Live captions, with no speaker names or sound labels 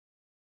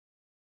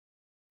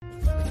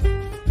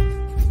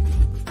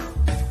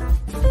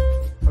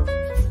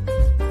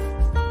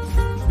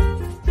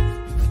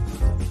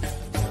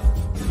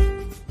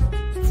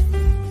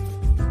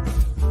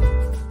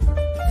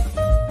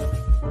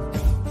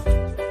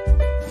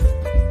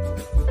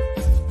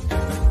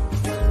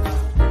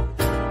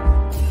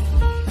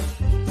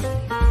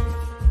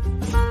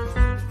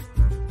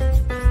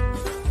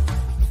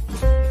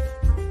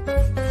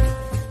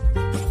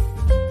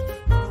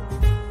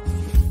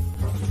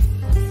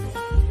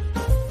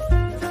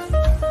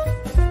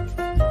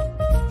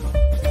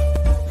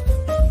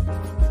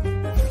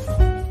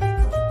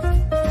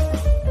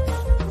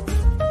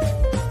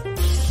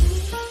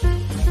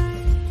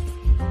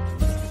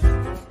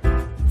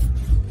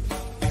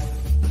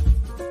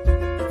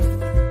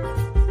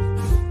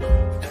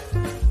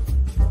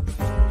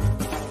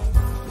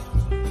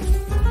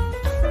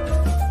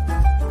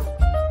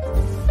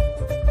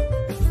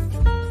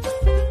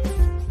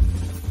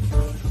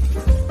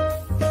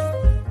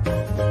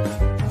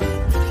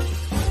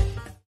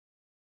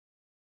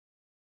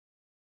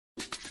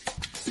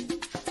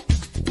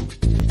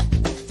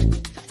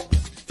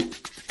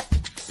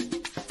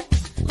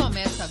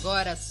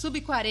agora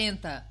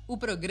Sub40, o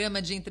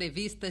programa de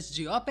entrevistas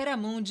de Ópera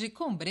Mundi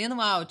com Breno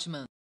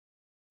Altman.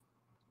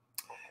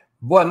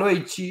 Boa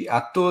noite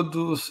a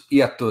todos e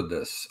a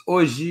todas.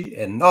 Hoje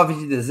é 9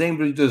 de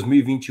dezembro de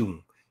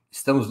 2021.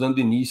 Estamos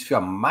dando início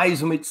a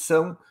mais uma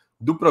edição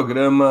do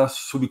programa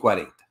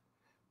Sub40.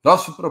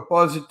 Nosso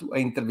propósito é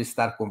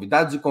entrevistar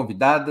convidados e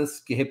convidadas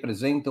que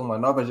representam uma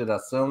nova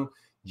geração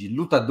de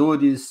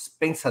lutadores,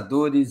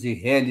 pensadores e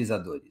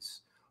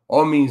realizadores.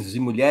 Homens e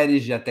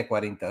mulheres de até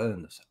 40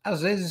 anos,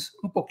 às vezes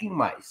um pouquinho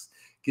mais,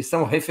 que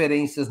são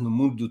referências no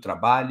mundo do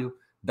trabalho,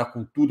 da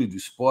cultura e do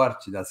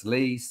esporte, das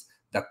leis,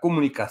 da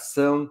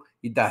comunicação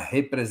e da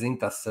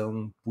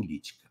representação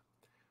política.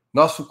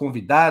 Nosso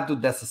convidado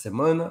dessa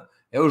semana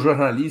é o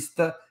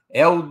jornalista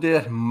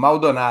Helder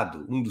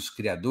Maldonado, um dos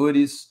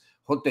criadores,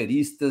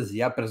 roteiristas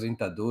e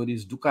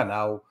apresentadores do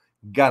canal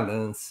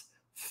Galãs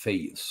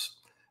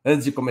Feios.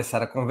 Antes de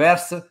começar a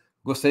conversa,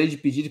 gostaria de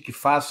pedir que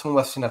façam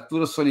uma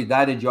assinatura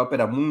solidária de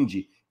Ópera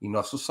Mundi em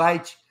nosso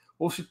site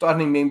ou se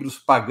tornem membros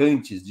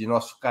pagantes de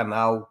nosso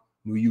canal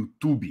no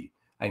YouTube.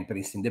 A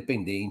imprensa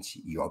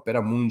independente e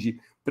Ópera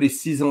Mundi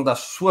precisam da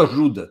sua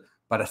ajuda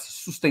para se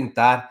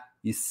sustentar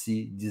e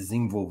se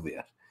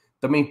desenvolver.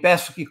 Também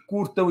peço que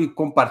curtam e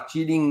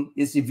compartilhem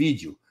esse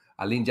vídeo,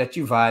 além de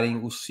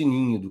ativarem o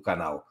sininho do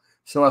canal.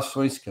 São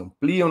ações que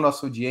ampliam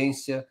nossa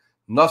audiência,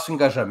 nosso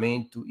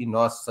engajamento e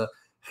nossa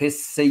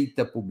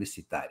receita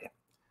publicitária.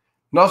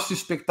 Nossos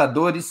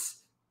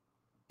espectadores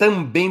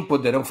também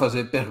poderão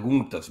fazer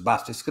perguntas,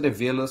 basta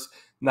escrevê-las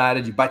na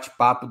área de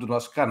bate-papo do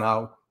nosso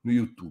canal no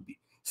YouTube.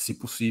 Se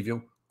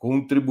possível,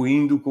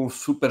 contribuindo com o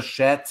Super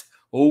Chat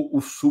ou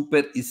o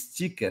Super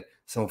Sticker.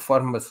 São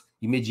formas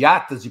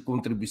imediatas de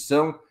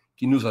contribuição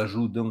que nos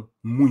ajudam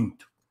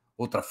muito.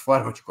 Outra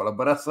forma de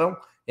colaboração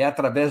é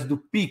através do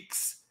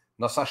Pix.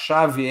 Nossa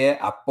chave é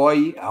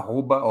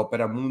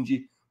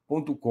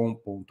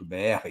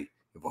apoie@operamundi.com.br.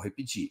 Eu vou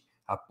repetir,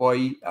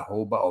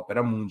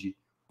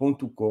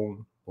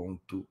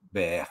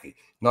 apoie@operamundi.com.br.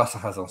 Nossa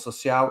razão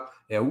social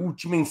é a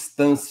última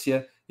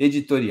instância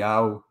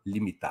editorial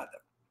limitada.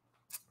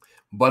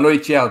 Boa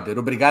noite, Helder.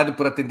 Obrigado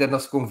por atender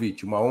nosso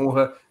convite. Uma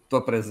honra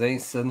tua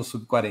presença no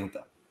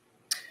Sub40.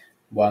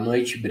 Boa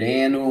noite,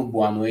 Breno.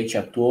 Boa noite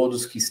a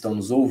todos que estão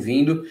nos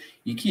ouvindo.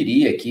 E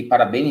queria aqui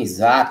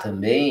parabenizar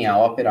também a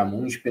Ópera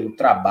Mundi pelo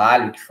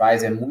trabalho que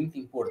faz, é muito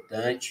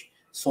importante.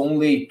 Sou um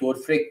leitor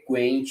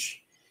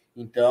frequente,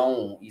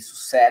 então isso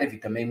serve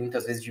também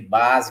muitas vezes de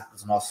base para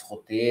os nossos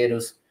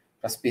roteiros,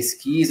 para as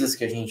pesquisas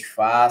que a gente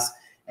faz.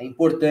 É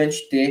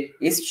importante ter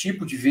esse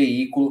tipo de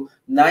veículo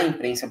na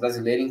imprensa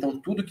brasileira. Então,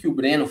 tudo que o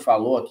Breno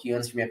falou aqui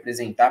antes de me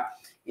apresentar,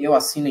 eu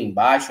assino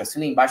embaixo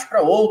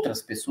para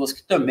outras pessoas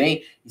que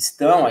também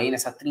estão aí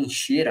nessa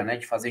trincheira, né,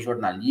 de fazer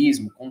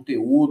jornalismo,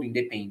 conteúdo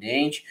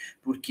independente,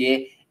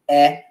 porque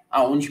é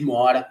aonde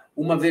mora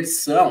uma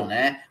versão,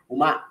 né,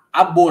 uma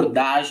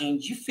abordagem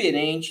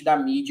diferente da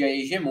mídia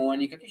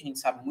hegemônica, que a gente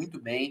sabe muito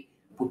bem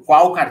por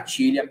qual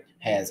cartilha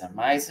reza.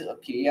 Mas eu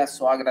queria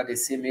só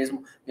agradecer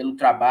mesmo pelo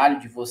trabalho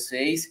de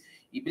vocês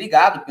e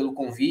obrigado pelo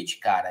convite,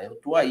 cara. Eu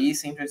tô aí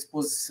sempre à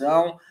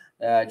disposição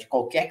de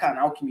qualquer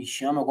canal que me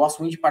chama. Eu gosto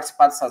muito de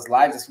participar dessas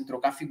lives, assim,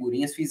 trocar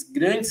figurinhas. Fiz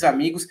grandes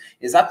amigos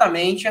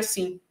exatamente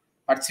assim,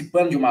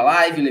 participando de uma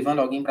live, levando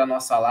alguém para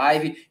nossa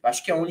live. Eu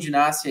acho que é onde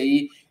nasce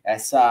aí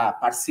essa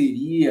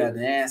parceria,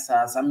 né,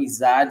 essas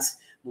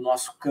amizades no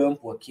nosso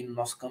campo aqui, no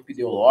nosso campo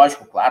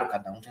ideológico. Claro,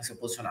 cada um tem seu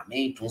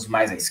posicionamento, uns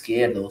mais à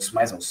esquerda, outros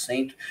mais ao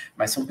centro,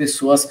 mas são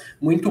pessoas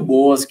muito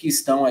boas que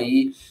estão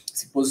aí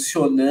se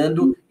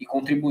posicionando e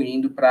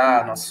contribuindo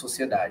para a nossa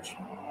sociedade.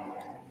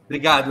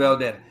 Obrigado,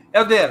 Helder.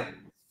 Helder,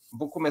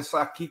 vou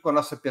começar aqui com a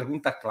nossa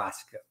pergunta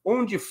clássica.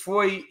 Onde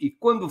foi e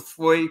quando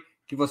foi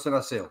que você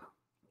nasceu?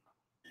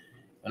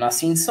 Eu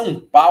nasci em São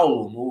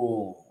Paulo,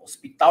 no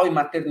Hospital e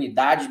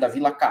Maternidade da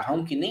Vila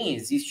Carrão, que nem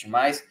existe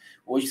mais.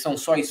 Hoje são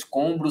só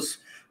escombros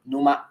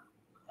numa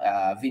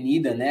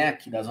avenida, né,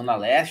 aqui da Zona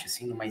Leste,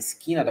 assim, numa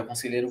esquina da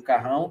Conselheiro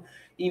Carrão,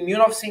 em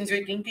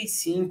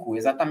 1985,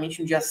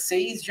 exatamente no dia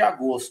 6 de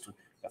agosto.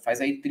 Já faz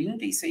aí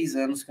 36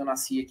 anos que eu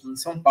nasci aqui em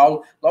São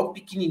Paulo. Logo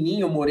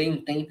pequenininho, eu morei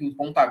um tempo em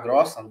Ponta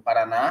Grossa, no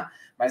Paraná,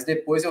 mas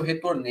depois eu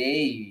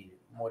retornei,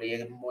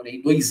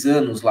 morei 2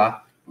 anos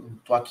lá.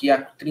 Estou aqui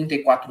há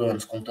 34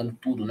 anos, contando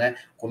tudo, né?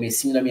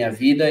 Comecinho da minha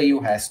vida e o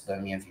resto da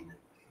minha vida.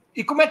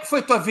 E como é que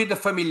foi tua vida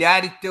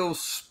familiar e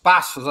teus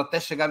passos até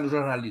chegar no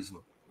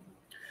jornalismo?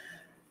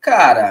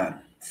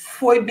 Cara,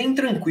 foi bem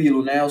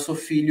tranquilo, né? Eu sou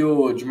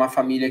filho de uma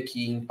família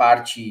que, em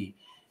parte,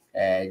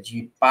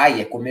 de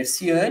pai é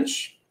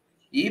comerciante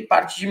e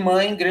parte de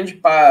mãe,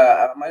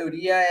 a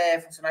maioria é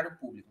funcionário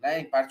público,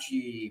 né? Em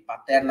parte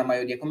paterna, a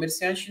maioria é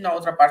comerciante e na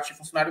outra parte é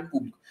funcionário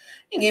público.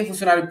 Ninguém é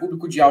funcionário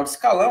público de alto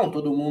escalão,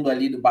 todo mundo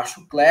ali do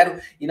baixo clero,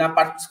 e na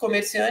parte dos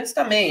comerciantes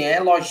também, é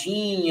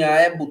lojinha,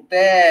 é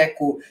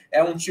boteco,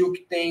 é um tio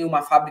que tem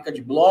uma fábrica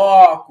de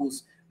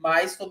blocos,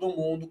 mas todo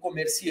mundo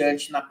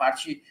comerciante na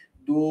parte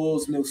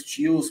dos meus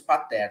tios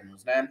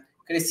paternos, né?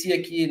 Cresci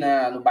aqui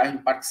no bairro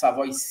do Parque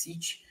Savoy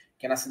City,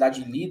 que é na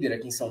cidade líder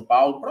aqui em São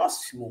Paulo,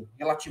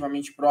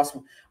 relativamente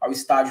próximo ao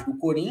estádio do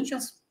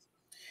Corinthians.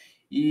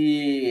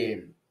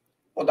 E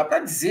pô, dá para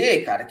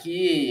dizer, cara,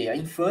 que a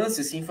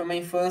infância, assim, foi uma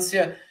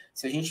infância,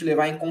 se a gente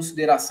levar em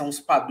consideração os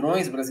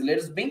padrões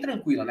brasileiros, bem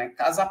tranquila, né?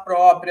 Casa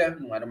própria,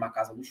 não era uma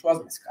casa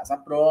luxuosa, mas casa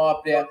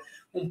própria,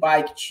 um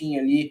pai que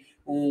tinha ali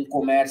um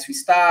comércio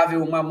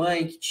estável, uma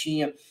mãe que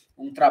tinha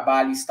um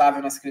trabalho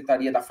estável na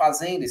Secretaria da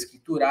Fazenda,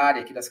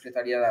 escriturária aqui da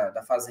Secretaria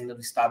da Fazenda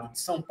do Estado de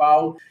São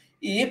Paulo,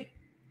 e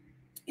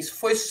isso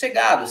foi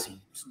sossegado,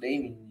 assim. Estudei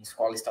em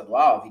escola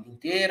estadual a vida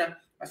inteira,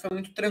 mas foi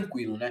muito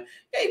tranquilo, né?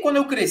 E aí, quando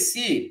eu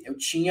cresci, eu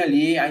tinha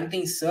ali a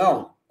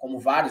intenção, como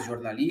vários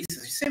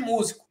jornalistas, de ser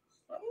músico.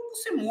 Eu vou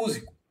ser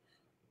músico.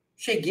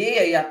 Cheguei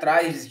aí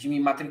atrás de me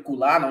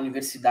matricular na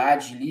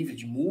Universidade Livre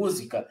de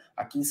Música,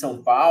 aqui em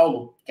São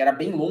Paulo, que era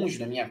bem longe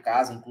da minha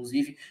casa,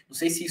 inclusive. Não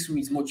sei se isso me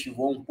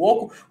desmotivou um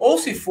pouco, ou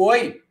se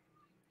foi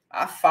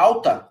a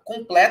falta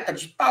completa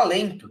de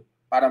talento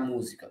para a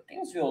música. Tem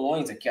os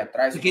violões aqui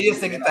atrás. Você queria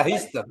ser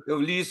guitarrista? Eu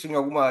li isso em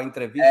alguma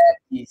entrevista.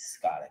 Quis,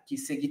 cara.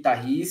 Quis ser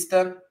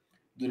guitarrista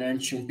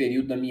durante um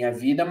período da minha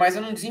vida, mas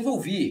eu não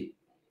desenvolvi.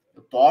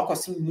 Eu toco,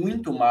 assim,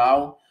 muito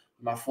mal,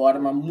 de uma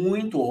forma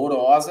muito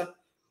horrorosa,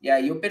 e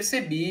aí eu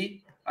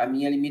percebi a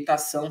minha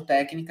limitação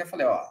técnica,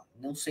 falei, ó,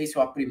 não sei se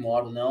eu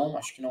aprimoro, não,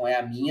 acho que não é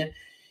a minha.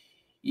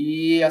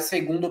 E a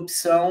segunda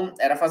opção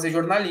era fazer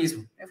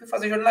jornalismo. Eu fui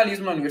fazer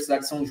jornalismo na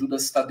Universidade de São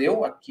Judas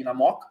Tadeu, aqui na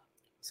Moca,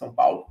 São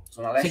Paulo,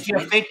 Zona Leste. Você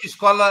tinha feito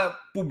escola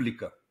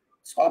pública?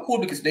 Escola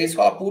pública, estudei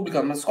escola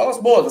pública, umas escolas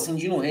boas, assim,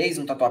 Dino Reis,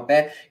 no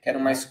Tatuapé, que era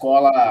uma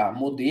escola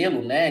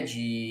modelo, né,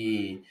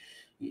 de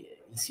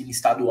ensino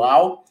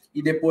estadual,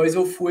 e depois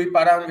eu fui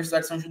para a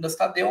Universidade de São Judas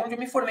Tadeu, onde eu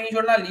me formei em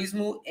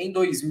jornalismo em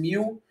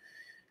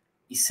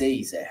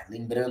 2006,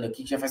 lembrando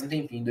aqui que já faz um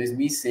tempinho, em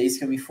 2006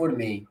 que eu me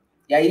formei.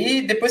 E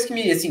aí, depois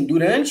que assim,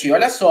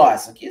 olha só,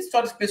 isso aqui é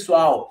história desse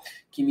pessoal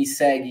que me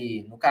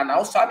segue no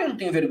canal, sabe, eu não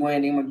tenho vergonha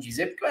nenhuma de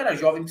dizer, porque eu era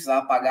jovem,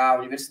 precisava pagar a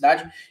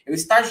universidade, eu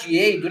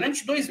estagiei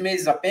durante 2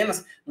 meses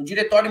apenas no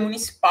diretório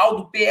municipal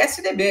do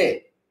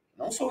PSDB,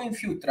 não sou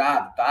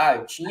infiltrado, tá,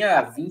 eu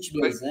tinha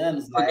 22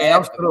 anos na ganhar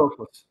época. Os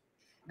trocos.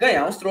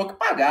 Ganhar uns trocos e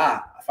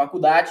pagar a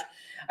faculdade.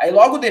 Aí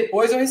logo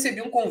depois eu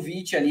recebi um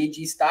convite ali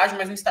de estágio,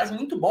 mas um estágio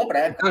muito bom para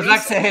a época. Então, já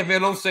que você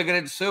revelou um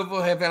segredo seu, eu vou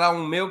revelar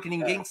um meu que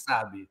ninguém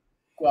sabe.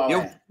 Qual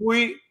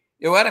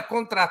eu era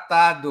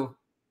contratado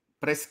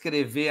para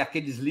escrever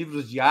aqueles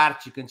livros de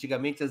arte que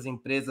antigamente as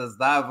empresas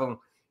davam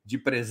de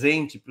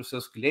presente para os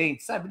seus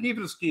clientes, sabe?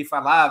 Livros que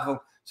falavam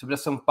sobre a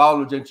São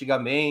Paulo de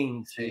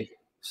antigamente,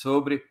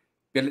 Sim.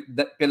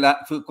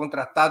 Fui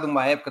contratado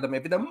uma época da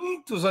minha vida,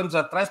 muitos anos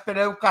atrás,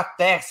 pela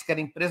Eucatex, que era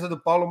a empresa do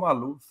Paulo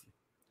Maluf.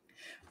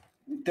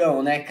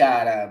 Então, né,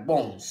 cara?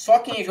 Bom, só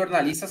quem é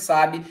jornalista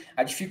sabe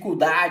a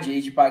dificuldade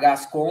aí de pagar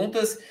as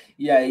contas,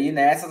 e aí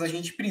nessas a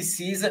gente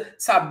precisa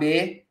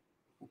saber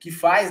o que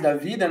faz da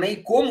vida, né?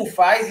 E como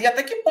faz, e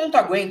até que ponto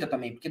aguenta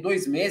também, porque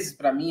 2 meses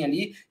para mim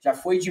ali já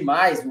foi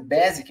demais. O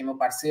Beze, que é meu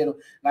parceiro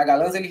na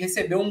Galãs, ele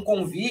recebeu um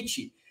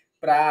convite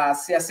para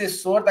ser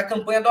assessor da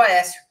campanha do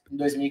Aécio em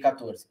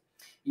 2014.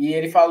 E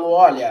ele falou: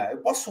 olha, eu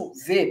posso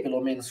ver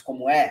pelo menos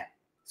como é?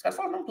 Os caras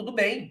falaram: não, tudo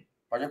bem.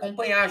 Pode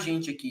acompanhar a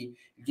gente aqui.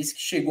 Ele disse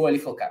que chegou ali e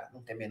falou, cara,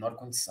 não tem a menor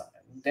condição.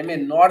 Né? Não tem a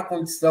menor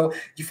condição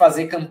de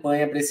fazer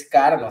campanha para esse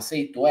cara. Não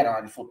aceitou.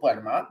 Ele falou, pô,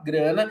 era uma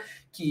grana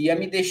que ia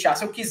me deixar,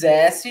 se eu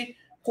quisesse,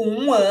 com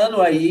 1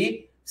 ano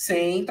aí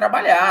sem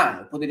trabalhar.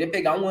 Eu poderia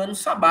pegar 1 ano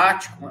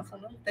sabático. Ele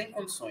falou, não tem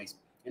condições.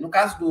 E no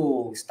caso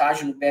do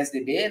estágio no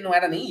PSDB, não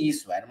era nem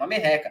isso, era uma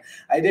merreca.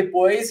 Aí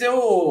depois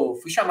eu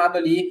fui chamado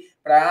ali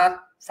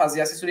para fazer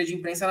assessoria de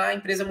imprensa na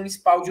empresa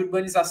municipal de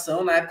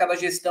urbanização, na época da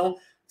gestão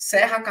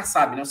Serra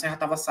Kassab, né? O Serra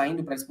estava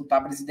saindo para disputar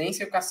a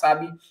presidência e o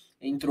Kassab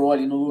entrou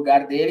ali no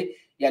lugar dele,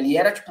 e ali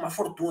era tipo uma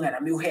fortuna, era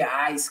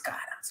R$1.000,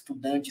 cara.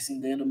 Estudante,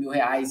 assim, ganhando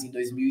R$1.000 em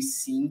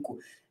 2005,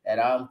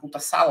 era um puta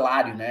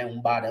salário, né?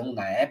 Um barão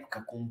na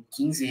época, com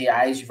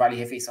R$15 de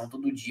vale-refeição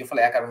todo dia. Eu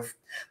falei, cara, vou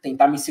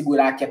tentar me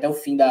segurar aqui até o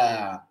fim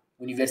da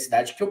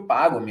universidade, que eu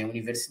pago a minha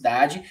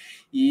universidade,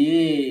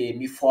 e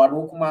me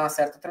formo com uma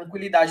certa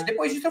tranquilidade.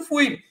 Depois disso eu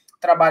fui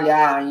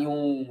trabalhar em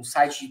um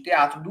site de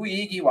teatro do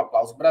IG, o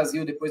Aplauso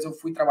Brasil. Depois eu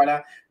fui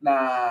trabalhar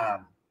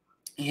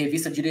em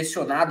revista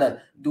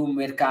direcionada do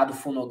mercado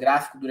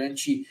fonográfico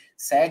durante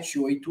 7,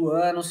 8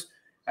 anos.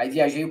 Aí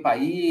viajei o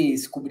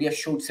país, cobria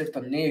show de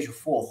sertanejo,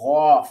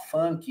 forró,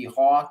 funk,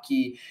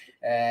 rock.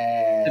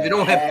 Você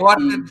virou um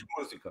repórter de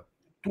música.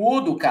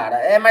 Tudo,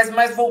 cara. Mas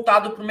mais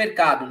voltado para o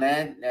mercado,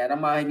 né? Era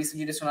uma revista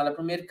direcionada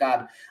para o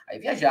mercado. Aí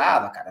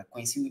viajava, cara.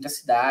 Conheci muita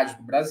cidade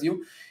do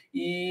Brasil.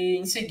 E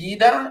em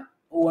seguida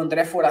o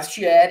André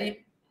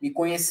Forastieri me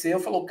conheceu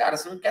e falou, cara,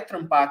 você não quer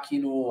trampar aqui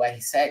no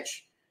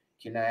R7?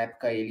 Que na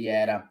época ele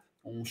era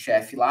um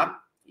chefe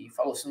lá, e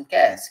falou, você não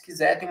quer? Se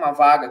quiser, tem uma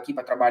vaga aqui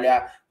para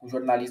trabalhar com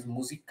jornalismo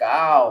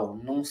musical,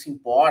 não se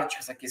importe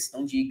com essa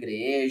questão de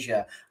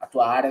igreja, a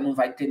tua área não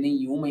vai ter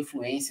nenhuma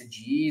influência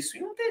disso, e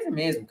não teve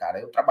mesmo, cara.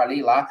 Eu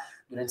trabalhei lá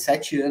durante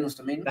 7 anos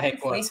também, não teve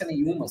influência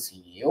nenhuma,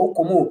 assim. Eu,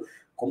 como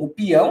Como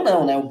peão,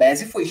 não, né? O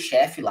Beze foi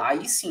chefe lá,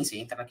 e sim, você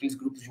entra naqueles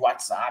grupos de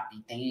WhatsApp,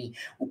 e tem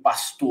o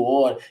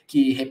pastor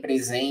que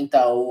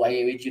representa o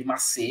Edir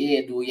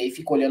Macedo, e aí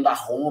fica olhando a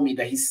home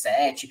do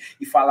R7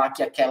 e falar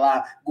que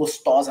aquela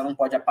gostosa não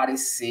pode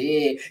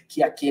aparecer,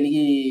 que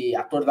aquele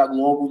ator da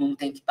Globo não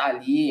tem que estar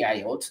ali,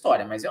 aí é outra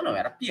história. Mas eu não,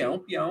 era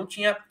peão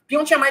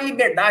tinha mais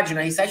liberdade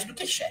na R7 do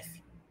que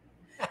chefe.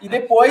 E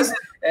depois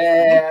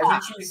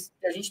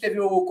a gente teve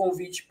o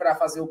convite para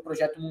fazer o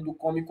projeto Mundo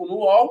Cômico no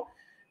UOL,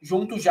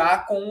 junto já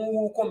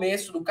com o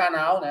começo do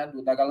canal, né,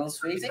 da Galãs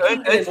Feios, e que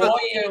engrenou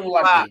e eu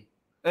larguei.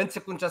 Antes de você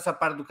continuar essa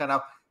parte do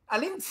canal,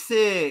 além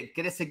de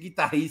querer ser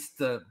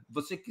guitarrista,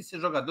 você quis ser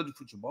jogador de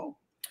futebol?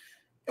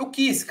 Eu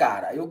quis,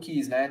 cara,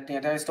 né? Tem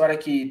até uma história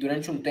que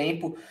durante um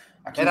tempo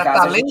aqui Era em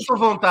casa talento ou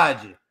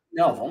vontade?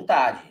 Não,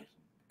 vontade.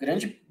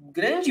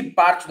 Grande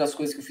parte das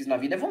coisas que eu fiz na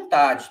vida é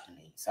vontade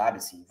também, sabe?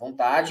 Assim,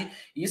 vontade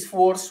e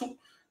esforço,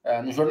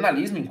 no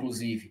jornalismo,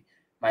 inclusive.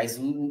 Mas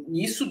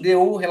nisso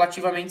deu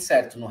relativamente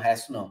certo, no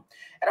resto não.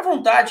 Era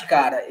vontade,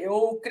 cara.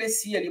 Eu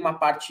cresci ali uma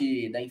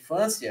parte da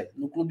infância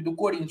no clube do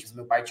Corinthians.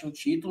 Meu pai tinha um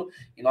título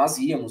e nós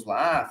íamos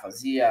lá,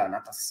 fazia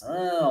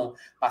natação,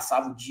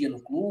 passava o dia no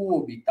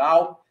clube e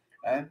tal,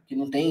 né? Que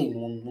não tem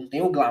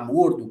o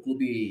glamour do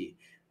clube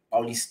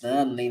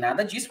paulistano, nem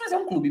nada disso, mas é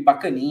um clube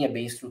bacaninha,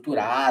 bem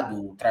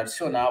estruturado,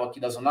 tradicional aqui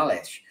da Zona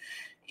Leste.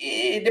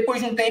 E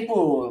depois de um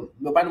tempo,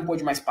 meu pai não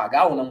pôde mais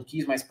pagar, ou não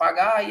quis mais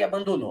pagar, e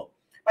abandonou.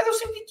 Mas eu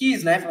sempre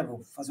quis, né? Falei,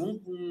 vou fazer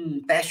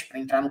um teste para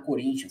entrar no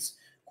Corinthians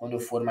quando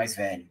eu for mais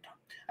velho.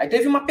 Aí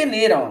teve uma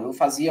peneira, eu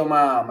fazia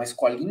uma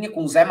escolinha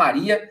com o Zé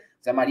Maria.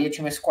 Zé Maria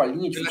tinha uma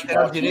escolinha de futebol.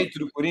 Lateral direito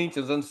do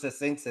Corinthians, anos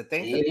 60,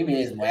 70? Ele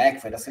mesmo, que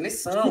foi da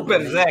seleção. Super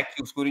também. Zé,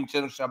 que os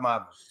corintianos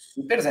chamavam.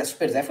 Super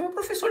Zé foi meu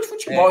professor de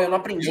futebol, eu não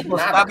aprendi nada. Eu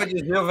gostava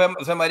de ver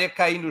o Zé Maria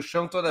cair no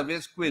chão toda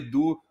vez que o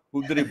Edu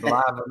o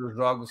driblava nos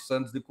jogos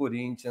Santos e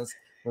Corinthians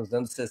nos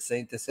anos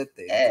 60 e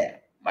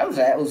 70. Mas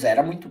o Zé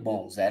era muito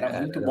bom,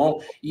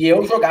 bom. E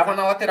eu jogava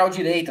na lateral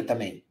direita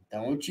também.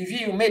 Então eu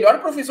tive o melhor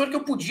professor que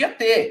eu podia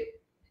ter.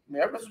 O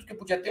melhor professor que eu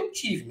podia ter, eu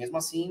tive. Mesmo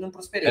assim, não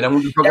prosperei. Era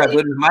um dos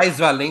jogadores mais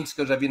valentes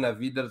que eu já vi na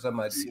vida, o Zé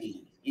Maria.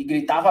 Sim, e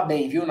gritava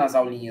bem, viu, nas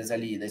aulinhas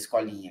ali da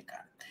escolinha,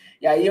 cara.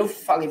 E aí eu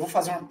falei, vou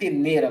fazer uma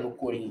peneira no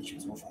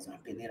Corinthians.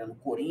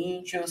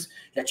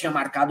 Já tinha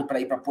marcado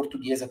para ir para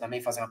Portuguesa também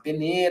fazer uma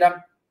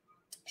peneira.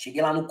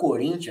 Cheguei lá no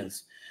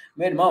Corinthians.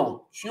 Meu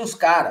irmão, tinha uns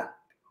caras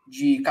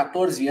de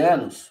 14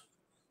 anos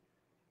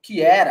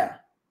que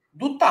era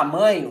do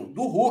tamanho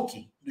do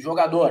Hulk, do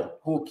jogador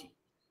Hulk.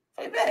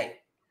 Falei, velho,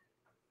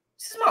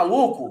 esses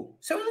malucos,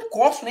 se eu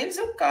encosto neles,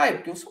 eu caio,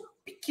 porque eu sou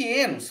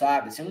pequeno,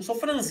 sabe? Assim, eu não sou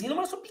franzino,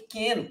 mas eu sou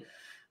pequeno.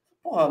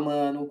 Porra,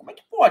 mano, como é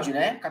que pode,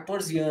 né?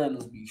 14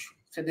 anos, bicho.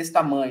 Você desse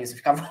tamanho, você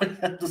ficava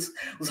olhando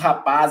os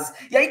rapazes.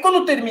 E aí,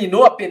 quando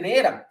terminou a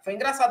peneira, foi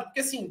engraçado,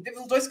 porque assim, teve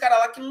uns dois caras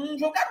lá que não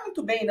jogaram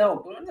muito bem, não.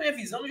 Pelo menos na minha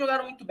visão, não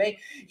jogaram muito bem.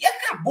 E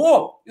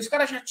acabou, e os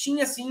caras já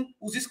tinham, assim,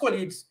 os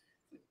escolhidos.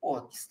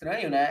 Porra, que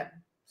estranho, né?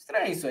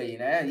 Estranho isso aí,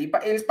 né? E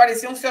eles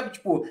pareciam ser,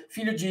 tipo,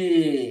 filho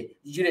de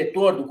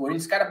diretor do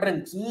Corinthians, cara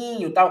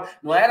branquinho e tal.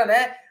 Não era,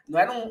 né? Não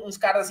eram uns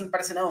caras assim,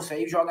 parecendo, não, isso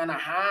aí joga na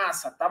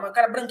raça, tá? Mas o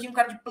cara branquinho, um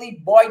cara de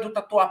playboy do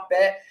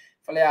Tatuapé.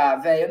 Falei,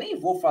 velho, eu nem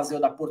vou fazer o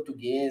da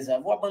Portuguesa,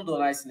 vou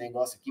abandonar esse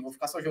negócio aqui, vou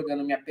ficar só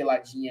jogando minha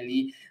peladinha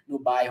ali no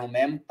bairro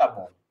mesmo, tá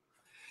bom.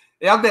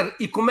 Helder,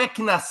 e como é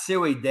que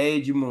nasceu a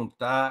ideia de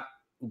montar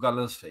o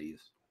Galãs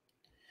Feios?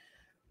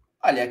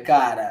 Olha,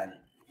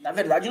 cara, na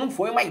verdade não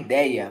foi uma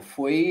ideia,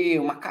 foi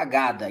uma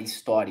cagada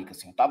histórica,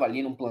 assim. Eu tava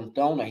ali num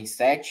plantão no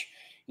R7,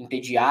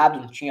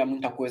 entediado, não tinha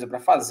muita coisa para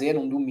fazer,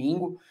 num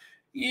domingo,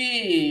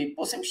 e,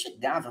 pô, sempre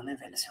chegava, né,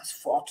 velho, assim, as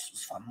fotos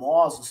dos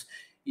famosos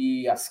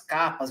e as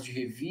capas de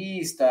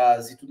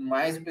revistas e tudo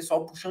mais, e o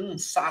pessoal puxando um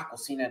saco,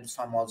 assim, né, dos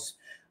famosos.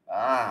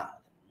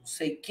 Não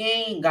sei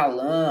quem,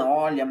 Galã,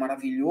 olha,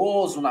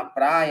 maravilhoso na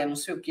praia, não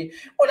sei o quê.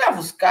 Olhava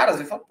os caras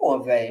e falava,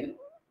 pô, velho,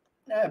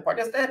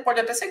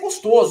 pode até ser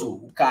gostoso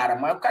o cara,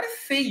 mas o cara é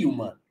feio,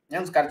 mano. Né?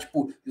 Os caras,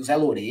 tipo, José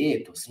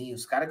Loreto, assim,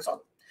 os caras que só...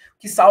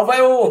 que salva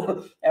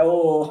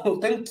o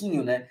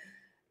tanquinho, né?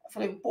 Eu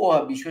falei,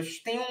 porra, bicho, a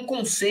gente tem um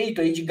conceito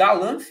aí de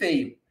galã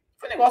feio.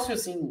 Foi um negócio,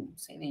 assim,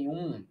 sem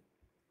nenhuma...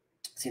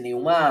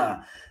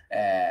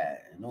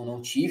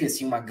 não tive,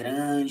 assim, uma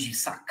grande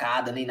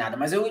sacada nem nada,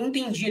 mas eu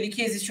entendi ali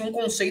que existia um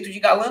conceito de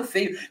galã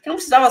feio, que não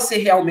precisava ser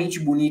realmente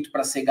bonito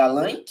para ser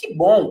galã, e que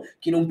bom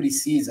que não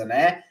precisa,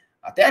 né?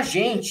 Até a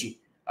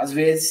gente, às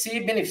vezes, se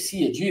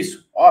beneficia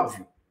disso,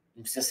 óbvio.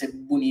 Não precisa ser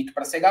bonito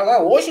para ser galã.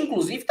 Hoje,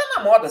 inclusive, tá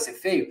na moda ser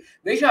feio.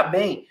 Veja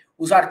bem,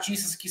 os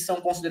artistas que são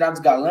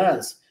considerados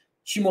galãs,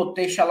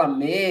 Timothée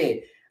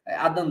Chalamet,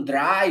 Adam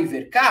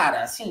Driver,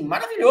 cara, assim,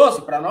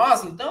 maravilhoso para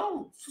nós,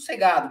 então,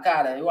 sossegado,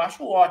 cara, eu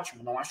acho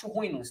ótimo, não acho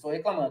ruim, não estou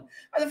reclamando.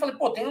 Mas eu falei,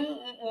 pô, tem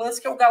um lance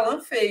que é o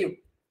galã feio.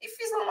 E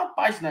fiz lá uma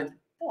página,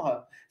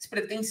 porra,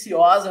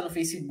 despretensiosa no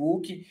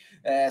Facebook,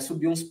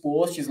 subi uns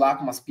posts lá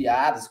com umas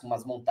piadas, com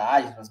umas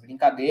montagens, umas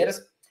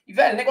brincadeiras, e,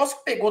 velho, o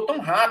negócio pegou tão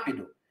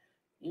rápido.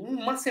 Em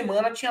uma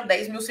semana tinha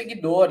 10 mil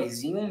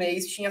seguidores, em um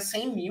mês tinha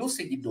 100 mil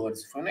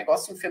seguidores. Foi um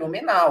negócio assim,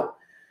 fenomenal.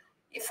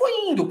 E foi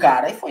indo,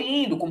 cara, e foi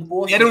indo com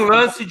posts. Era um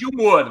lance de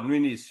humor no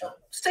início.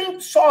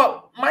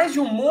 Só mais de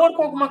humor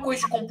com alguma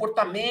coisa de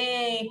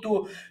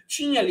comportamento.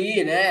 Tinha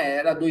ali, né?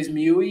 Era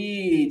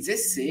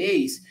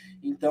 2016,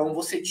 então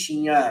você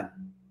tinha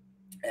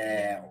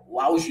o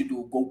auge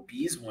do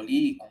golpismo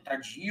ali contra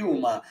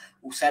Dilma,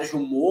 o Sérgio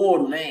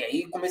Moro, né?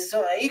 E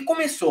aí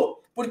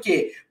começou. Por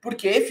quê?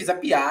 Porque fiz a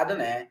piada,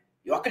 né?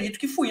 Eu acredito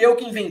que fui eu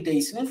que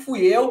inventei. Se não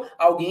fui eu,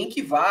 alguém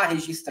que vá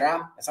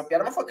registrar essa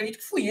piada, mas eu acredito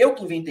que fui eu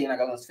que inventei na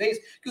Galãs Feios,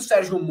 que o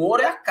Sérgio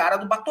Moro é a cara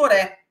do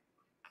Batoré.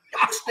 Eu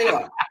postei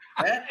lá,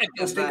 né?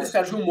 Postei que o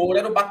Sérgio Moro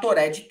era o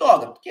Batoré de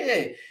toga,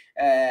 porque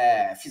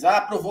fiz a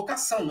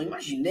provocação, não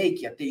imaginei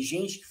que ia ter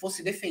gente que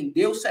fosse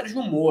defender o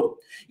Sérgio Moro.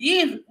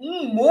 E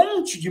um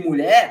monte de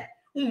mulher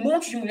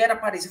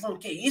apareceu falando,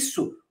 que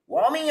isso? O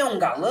homem é um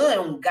galã, é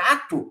um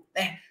gato,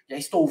 né? Já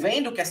estou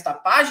vendo que esta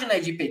página é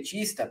de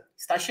petista,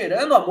 está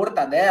cheirando a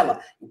mortadela.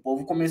 O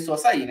povo começou a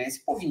sair, né? Esse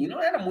povinho não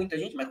era muita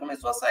gente, mas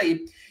começou a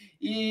sair.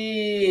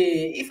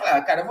 E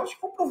falei, cara, eu vou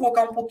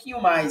provocar um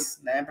pouquinho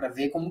mais, né? Para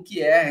ver como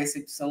que é a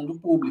recepção do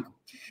público.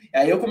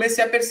 Aí eu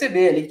comecei a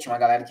perceber ali que tinha uma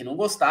galera que não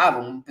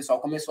gostava, o pessoal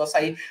começou a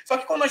sair. Só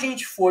que quando a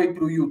gente foi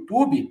para o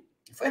YouTube,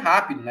 foi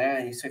rápido,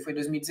 né? Isso aí foi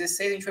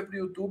 2016, a gente foi para o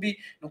YouTube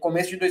no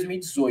começo de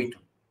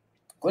 2018.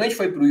 Quando a gente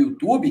foi para o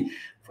YouTube,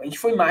 a gente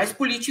foi mais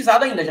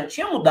politizado ainda. Já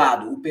tinha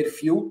mudado o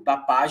perfil da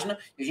página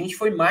e a gente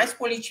foi mais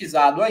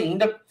politizado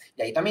ainda.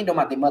 E aí também deu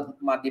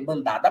uma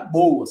debandada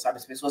boa, sabe?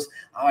 As pessoas,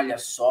 olha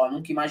só,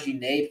 nunca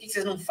imaginei. Por que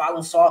vocês não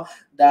falam só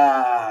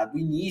do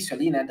início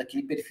ali, né?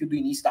 Daquele perfil do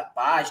início da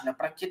página?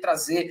 Para que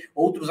trazer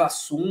outros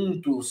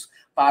assuntos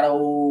para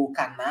o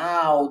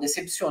canal?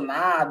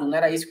 Decepcionado, não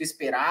era isso que eu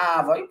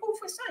esperava. E pô,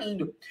 foi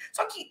saindo.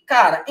 Só que,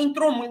 cara,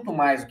 entrou muito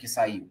mais do que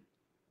saiu.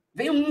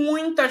 Veio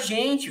muita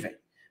gente, velho.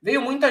 Veio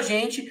muita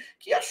gente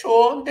que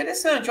achou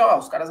interessante. Ó,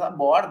 os caras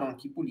abordam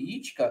aqui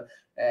política,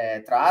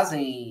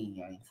 trazem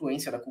a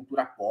influência da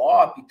cultura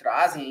pop,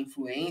 trazem a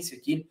influência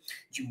aqui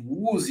de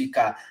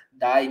música,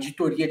 da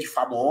editoria de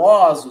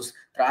famosos,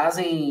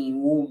 trazem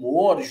o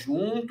humor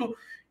junto.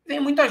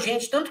 Veio muita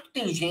gente, tanto que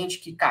tem gente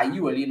que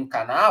caiu ali no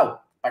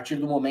canal, a partir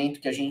do momento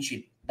que a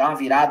gente dá uma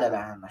virada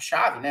na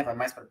chave, né, vai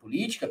mais para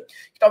política,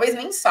 que talvez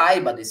nem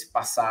saiba desse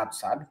passado,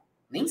 sabe?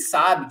 Nem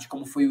sabe de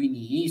como foi o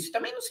início,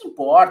 também não se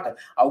importa.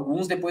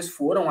 Alguns depois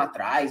foram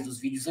atrás dos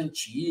vídeos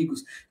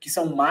antigos, que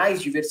são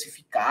mais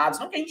diversificados.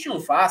 Não que a gente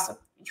não faça,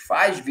 a gente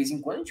faz de vez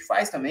em quando, a gente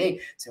faz também.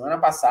 Semana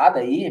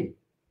passada aí,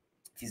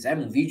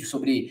 fizemos um vídeo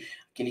sobre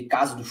aquele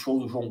caso do show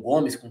do João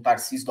Gomes com o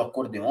Tarcísio do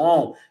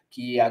acordeon,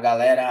 que a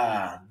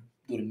galera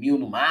dormiu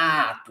no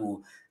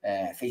mato,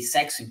 fez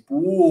sexo em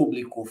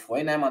público,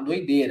 foi, né, uma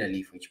doideira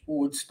ali, foi tipo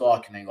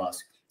Woodstock o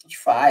negócio.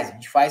 A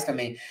gente faz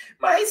também.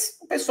 Mas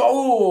o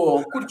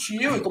pessoal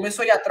curtiu e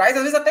começou a ir atrás,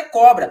 às vezes até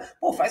cobra.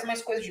 Pô, faz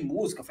mais coisa de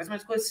música, faz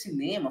mais coisa de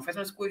cinema, faz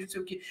mais coisa de não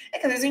sei o quê. É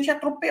que às vezes a gente é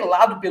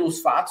atropelado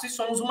pelos fatos e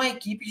somos uma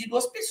equipe de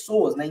 2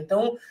 pessoas, né?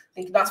 Então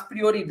tem que dar as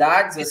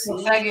prioridades. Vocês assim.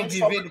 conseguem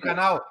viver do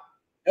canal?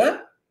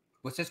 Hã?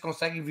 Vocês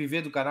conseguem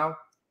viver do canal?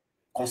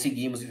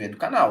 Conseguimos viver do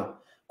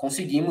canal.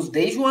 Conseguimos,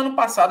 desde o ano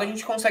passado a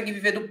gente consegue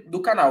viver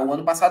do canal. O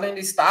ano passado eu ainda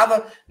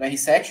estava no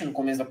R7, no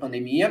começo da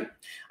pandemia.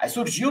 Aí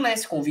surgiu, né,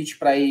 esse convite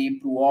para ir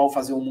para o UOL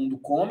fazer o Mundo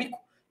Cômico.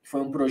 Foi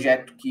um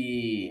projeto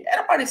que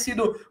era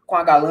parecido com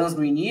a Galãs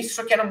no início,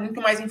 só que era muito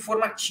mais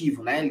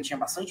informativo, né? Ele tinha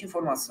bastante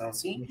informação,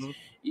 assim. Uhum.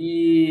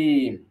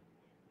 E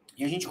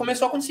a gente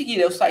começou a conseguir.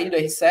 Eu saí do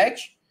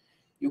R7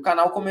 e o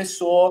canal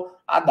começou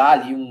a dar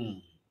ali um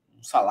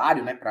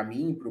salário, né, para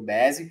mim, para o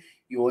Beze.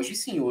 E hoje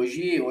sim,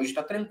 hoje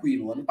tá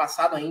tranquilo. Ano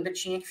passado ainda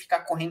tinha que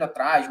ficar correndo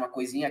atrás de uma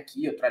coisinha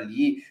aqui, outra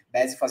ali.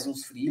 Beze fazia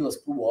uns freelas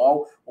pro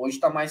UOL. Hoje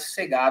tá mais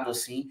sossegado,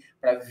 assim,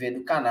 para viver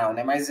do canal,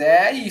 né? Mas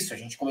é isso, a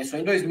gente começou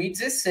em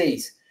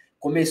 2016.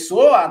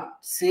 Começou a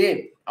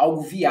ser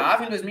algo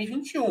viável em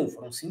 2021.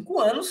 Foram 5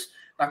 anos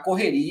na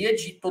correria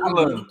de todo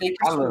mundo ter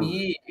que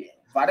assumir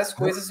várias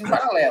coisas em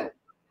paralelo.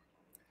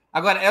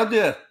 Agora,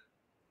 Helder,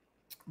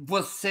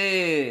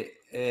 você...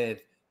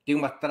 tem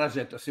uma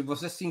trajetória, se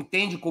você se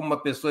entende como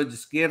uma pessoa de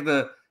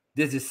esquerda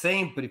desde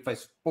sempre,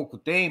 faz pouco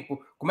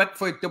tempo, como é que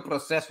foi o teu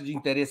processo de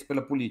interesse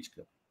pela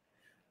política?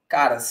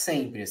 Cara,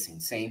 sempre, assim,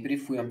 sempre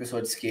fui uma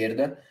pessoa de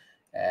esquerda,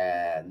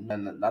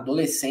 na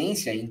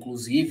adolescência,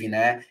 inclusive,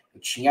 né, eu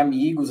tinha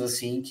amigos,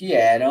 assim, que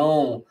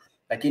eram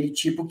daquele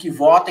tipo que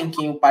vota em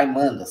quem o pai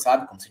manda,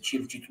 sabe, quando você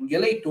tira o título de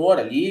eleitor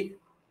ali,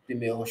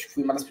 primeiro, acho que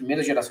fui uma das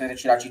primeiras gerações a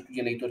tirar título de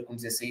eleitor com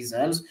 16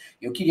 anos,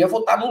 eu queria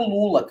votar no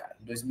Lula, cara,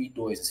 em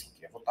 2002, assim,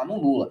 queria votar no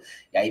Lula.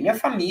 E aí minha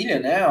família,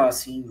 né,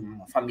 assim,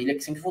 uma família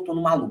que sempre votou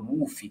no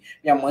Maluf,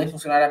 minha mãe,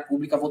 funcionária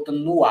pública, votando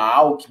no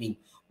Alckmin,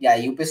 e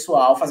aí o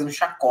pessoal fazendo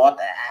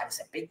chacota,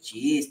 você é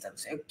petista, não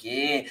sei o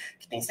quê,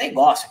 que tem esse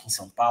negócio aqui em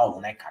São Paulo,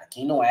 né, cara,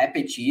 quem não é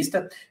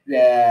petista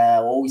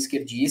ou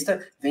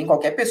esquerdista, vem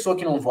qualquer pessoa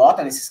que não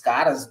vota nesses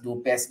caras do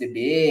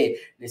PSDB,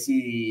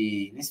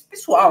 nesse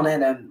pessoal, né,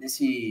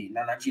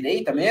 na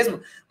direita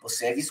mesmo,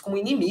 você é visto como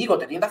inimigo,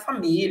 até dentro da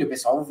família, o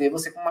pessoal vê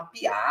você como uma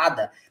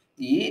piada.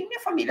 E minha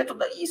família é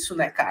toda isso,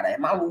 né, cara? É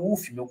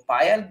Maluf. Meu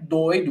pai é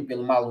doido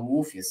pelo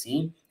Maluf,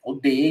 assim.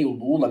 Odeio o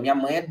Lula. Minha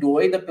mãe é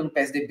doida pelo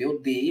PSDB,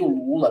 odeia o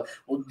Lula,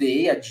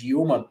 odeia a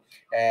Dilma.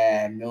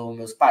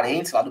 Meus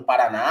parentes lá do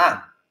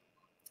Paraná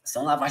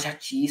são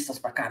lavajatistas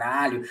pra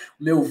caralho.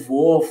 Meu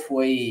avô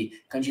foi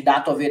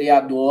candidato a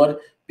vereador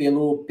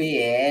pelo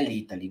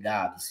PL, tá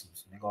ligado? Assim,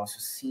 um negócio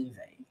assim,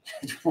 velho.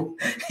 Tipo,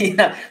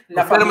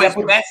 na família... uma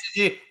espécie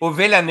de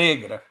ovelha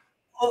negra.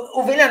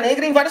 Ovelha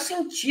negra em vários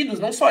sentidos,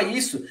 não só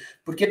isso,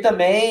 porque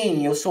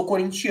também eu sou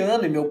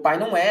corintiano e meu pai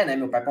não é, né?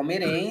 Meu pai é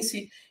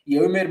palmeirense e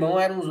eu e meu irmão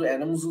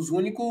éramos os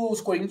únicos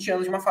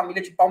corintianos de uma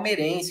família de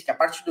palmeirense, que a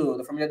parte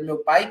da família do meu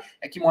pai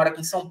é que mora aqui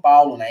em São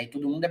Paulo, né? E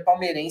todo mundo é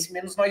palmeirense,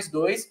 menos nós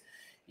dois.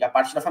 E a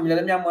parte da família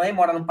da minha mãe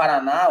mora no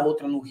Paraná,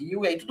 outra no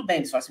Rio, e aí tudo bem,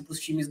 eles torcem para os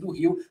times do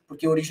Rio,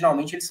 porque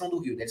originalmente eles são do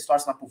Rio, eles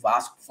torcem lá pro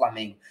Vasco, pro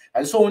Flamengo.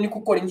 Mas eu sou o único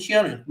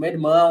corintiano, junto com meu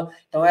irmão,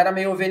 então era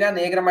meio ovelha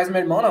negra, mas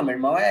meu irmão não, meu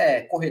irmão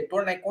é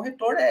corretor, né? E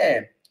corretor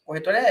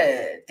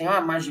tem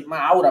uma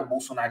aura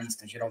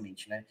bolsonarista,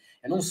 geralmente, né?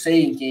 Eu não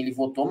sei em quem ele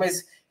votou,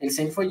 mas ele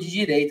sempre foi de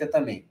direita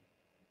também.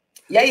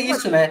 E é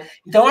isso, né?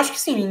 Então, eu acho que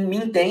sim, me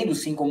entendo,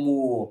 sim,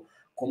 como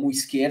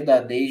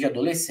esquerda desde a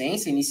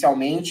adolescência.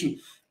 Inicialmente,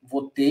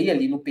 votei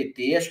ali no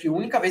PT. Acho que a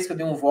única vez que eu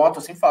dei um voto,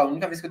 eu sempre falo, a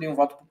única vez que eu dei um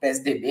voto pro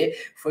PSDB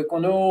foi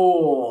quando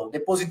eu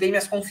depositei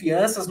minhas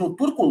confianças no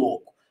Turco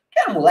Louco, que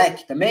era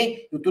moleque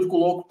também, e o Turco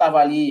Louco tava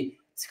ali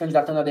se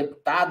candidatando a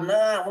deputado.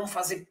 Não, vamos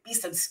fazer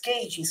pista de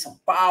skate em São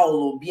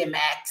Paulo,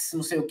 BMX,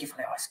 não sei o que.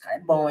 Falei, ó, esse cara é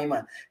bom, hein,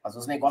 mano? Fazer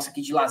uns negócios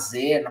aqui de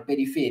lazer, na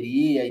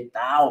periferia e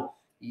tal.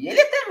 E ele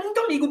é até muito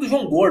amigo do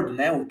João Gordo,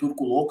 né? O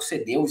Turco Louco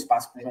cedeu o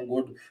espaço para o João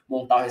Gordo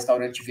montar o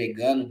restaurante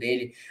vegano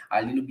dele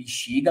ali no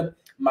Bexiga,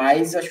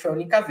 mas acho que foi a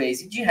única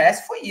vez. E de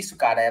resto foi isso,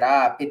 cara.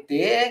 Era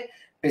PT,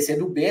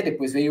 PCdoB,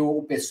 depois veio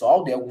o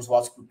PSOL, dei alguns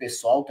votos pro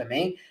PSOL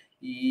também.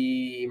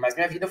 Mas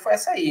minha vida foi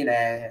essa aí,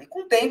 né? E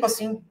com o tempo,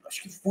 assim,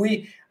 acho que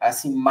fui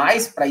assim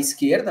mais para a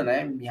esquerda,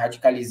 né? Me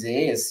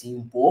radicalizei assim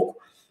um pouco,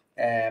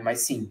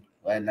 mas sim,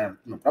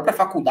 na própria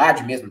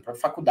faculdade mesmo, na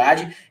própria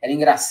faculdade era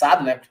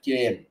engraçado, né?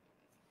 Porque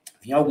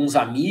vinham alguns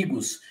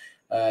amigos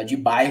de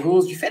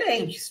bairros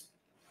diferentes.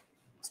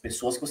 As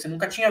pessoas que você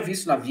nunca tinha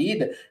visto na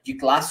vida, de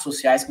classes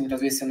sociais que muitas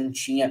vezes você não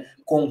tinha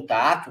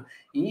contato,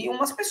 e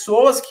umas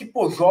pessoas que,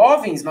 pô,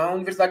 jovens na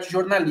Universidade de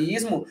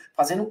Jornalismo,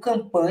 fazendo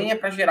campanha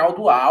para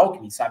Geraldo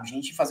Alckmin, sabe?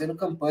 Gente fazendo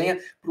campanha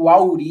para o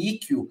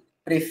Auríquio,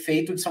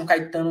 prefeito de São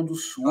Caetano do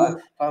Sul.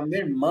 Fala, meu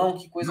irmão,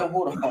 que coisa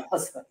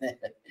horrorosa, né?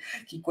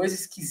 Que coisa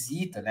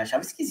esquisita, né?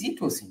 Achava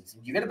esquisito, assim,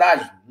 de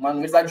verdade. Uma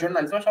Universidade de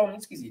Jornalismo eu achava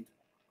muito esquisito.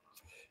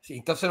 Sim,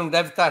 então você não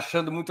deve estar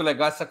achando muito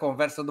legal essa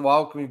conversa do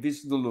Alckmin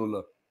vice do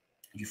Lula.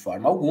 De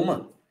forma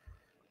alguma.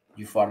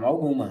 De forma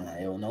alguma.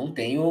 Eu não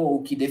tenho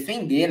o que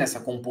defender nessa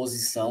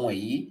composição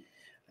aí.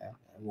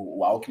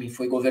 O Alckmin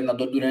foi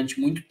governador durante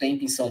muito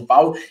tempo em São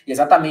Paulo, e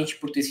exatamente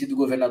por ter sido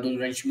governador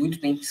durante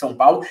muito tempo em São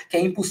Paulo, que é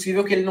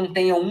impossível que ele não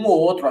tenha um ou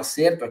outro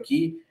acerto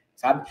aqui,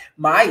 sabe?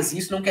 Mas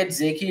isso não quer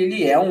dizer que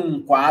ele é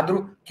um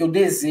quadro que eu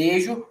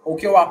desejo, ou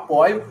que eu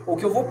apoio, ou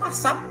que eu vou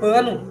passar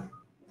pano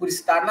por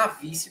estar na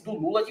vice do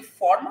Lula de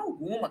forma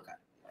alguma, cara.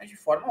 Mas de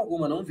forma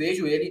alguma, não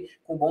vejo ele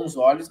com bons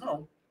olhos,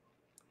 não.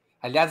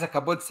 Aliás,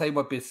 acabou de sair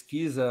uma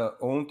pesquisa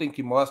ontem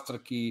que mostra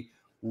que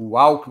o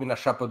Alckmin na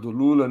chapa do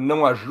Lula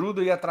não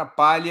ajuda e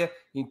atrapalha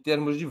em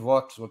termos de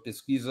votos. Uma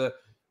pesquisa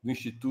do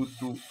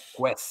Instituto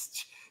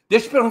Quest.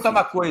 Deixa eu te perguntar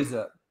uma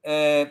coisa.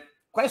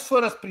 Quais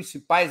foram as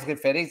principais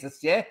referências,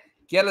 se é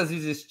que elas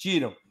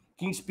existiram,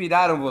 que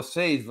inspiraram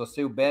vocês,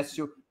 você e o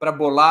Bécio, para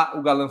bolar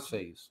o Galãs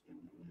Feios?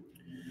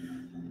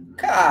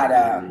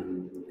 Cara,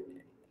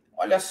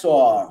 olha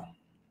só...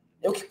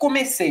 Eu que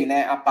comecei,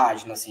 né, a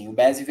página, assim. O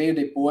Bezzi veio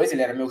depois,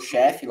 ele era meu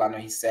chefe lá no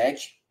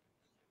R7.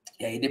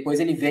 E aí depois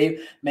ele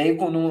veio meio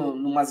com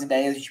umas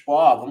ideias de tipo,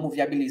 ó, vamos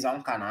viabilizar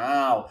um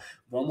canal,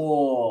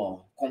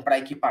 vamos comprar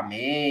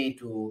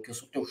equipamento, que eu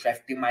sou teu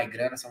chefe, tenho mais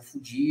grana, você é um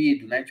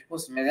fudido, né? Tipo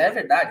assim, mas é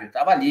verdade, eu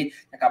tava ali,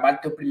 acabado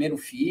de ter o primeiro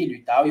filho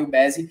e tal, e o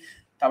Bezzi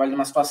tava ali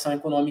numa situação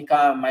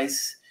econômica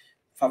mais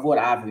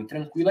favorável e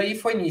tranquila, e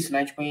foi nisso,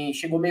 né? Tipo,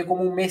 chegou meio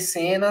como um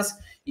mecenas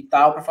e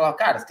tal, para falar,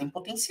 cara, você tem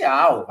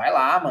potencial, vai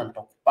lá, mano,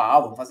 toca o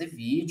pau, vamos fazer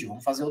vídeo,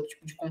 vamos fazer outro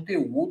tipo de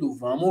conteúdo,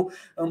 vamos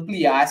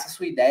ampliar essa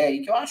sua ideia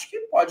aí, que eu acho que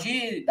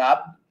pode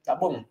dar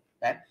bom,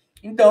 né?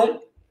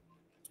 Então,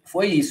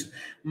 foi isso.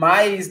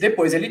 Mas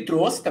depois ele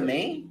trouxe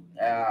também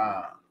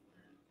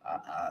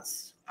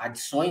as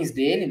adições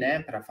dele, né,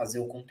 para fazer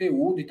o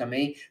conteúdo, e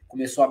também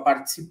começou a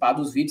participar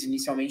dos vídeos.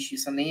 Inicialmente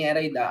isso nem era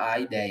a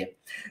ideia.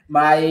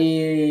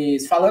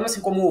 Mas falando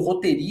assim como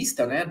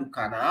roteirista, né, do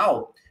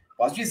canal,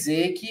 posso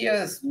dizer que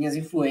as minhas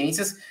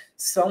influências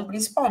são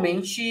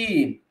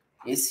principalmente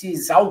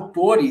esses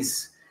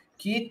autores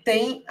que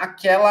têm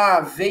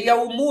aquela veia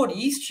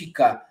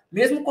humorística,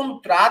 mesmo quando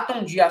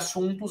tratam de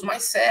assuntos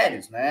mais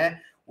sérios, né?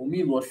 O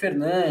Milor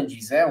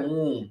Fernandes é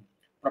um,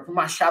 o próprio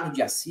Machado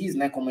de Assis,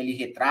 né, como ele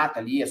retrata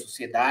ali a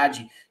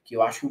sociedade, que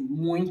eu acho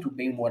muito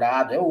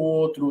bem-humorado, é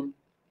outro.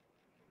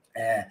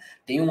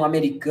 Tem um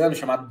americano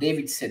chamado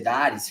David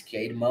Sedaris, que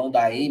é irmão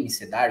da Amy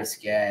Sedaris,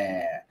 que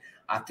é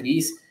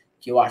atriz,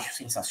 que eu acho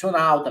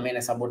sensacional também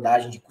nessa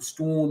abordagem de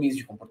costumes,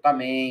 de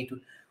comportamento.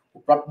 o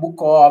próprio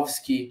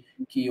Bukowski,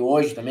 que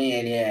hoje também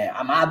ele é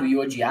amado e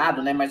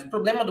odiado, né? Mas o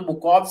problema do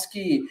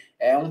Bukowski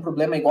é um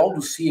problema igual ao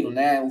do Ciro,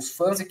 né? Os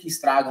fãs é que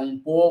estragam um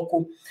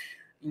pouco.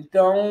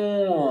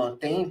 Então,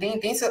 tem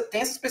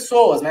essas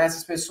pessoas, né?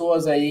 Essas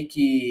pessoas aí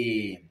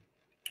que...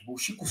 O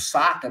Chico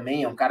Sá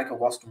também é um cara que eu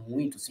gosto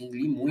muito, assim,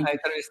 li muito. Ah,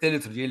 entrevistei ele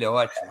outro dia, ele é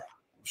ótimo.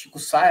 O Chico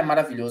Sá é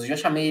maravilhoso. Eu já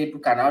chamei ele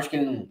pro canal, acho que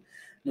ele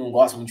não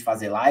gosta muito de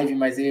fazer live,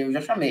 mas eu já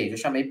chamei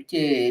porque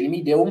ele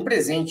me deu um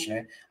presente,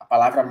 né? A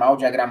palavra mal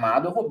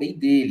diagramado eu roubei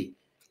dele.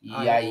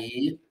 E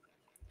aí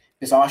o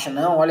pessoal acha,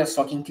 não, olha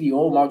só, quem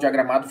criou o mal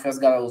diagramado foi os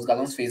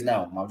Galãs Feios.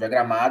 Não, mal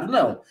diagramado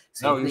não.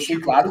 Sempre deixei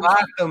claro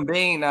que...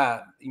 também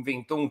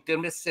inventou um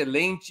termo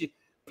excelente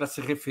para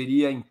se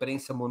referir à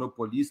imprensa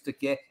monopolista,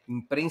 que é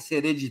imprensa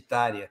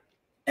hereditária.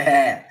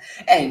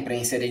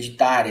 Imprensa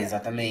hereditária,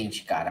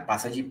 exatamente, cara.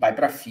 Passa de pai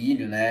para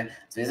filho, né?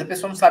 Às vezes a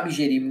pessoa não sabe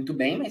gerir muito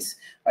bem, mas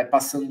vai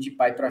passando de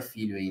pai para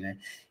filho aí, né?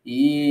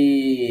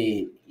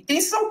 E tem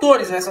esses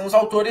autores, né? São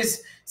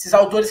esses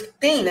autores que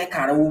têm, né,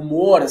 cara, o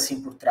humor,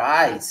 assim, por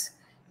trás.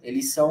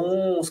 Eles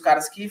são os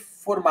caras que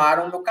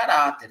formaram o meu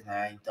caráter,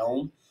 né?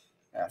 Então,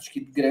 acho que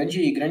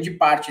grande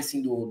parte,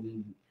 assim,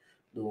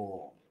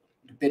 do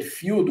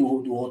perfil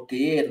do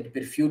roteiro, do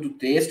perfil do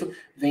texto,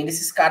 vem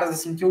desses caras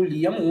assim que eu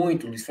lia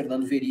muito. Luiz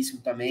Fernando Veríssimo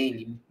também,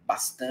 li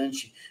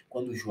bastante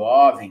quando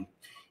jovem.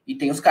 E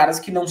tem os caras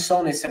que não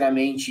são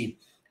necessariamente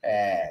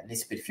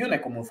nesse perfil, né?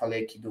 Como eu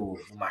falei aqui do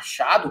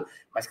Machado,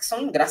 mas que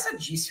são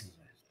engraçadíssimos.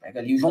 Né? Pega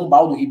ali o João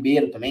Baldo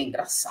Ribeiro também,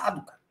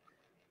 engraçado, cara.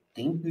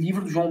 Tem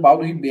livro do João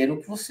Baldo Ribeiro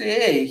que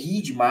você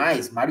ri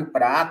demais. Mário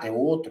Prata é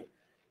outro,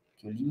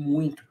 que eu li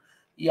muito.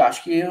 E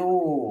acho que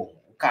o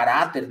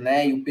caráter,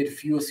 né, e o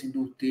perfil assim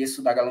do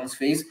texto da Galãs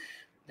Feios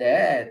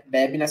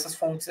bebe nessas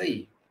fontes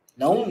aí.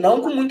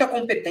 Não com muita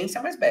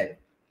competência, mas bebe.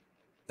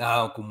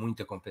 Não, com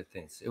muita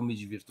competência. Eu me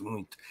divirto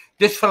muito.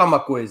 Deixa eu falar uma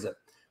coisa.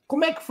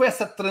 Como é que foi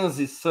essa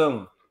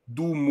transição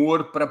do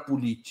humor para a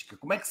política?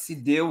 Como é que se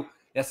deu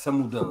essa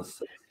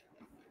mudança?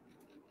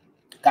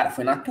 Cara,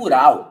 foi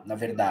natural, na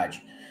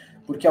verdade.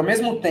 Porque ao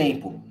mesmo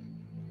tempo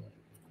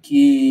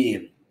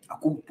que a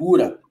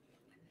cultura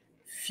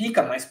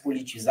fica mais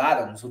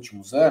politizada nos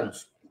últimos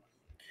anos,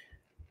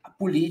 a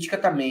política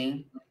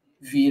também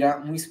vira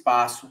um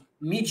espaço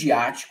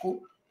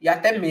midiático e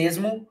até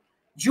mesmo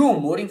de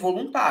humor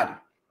involuntário.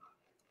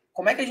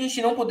 Como é que a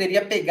gente não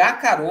poderia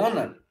pegar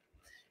carona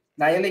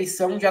na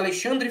eleição de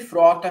Alexandre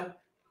Frota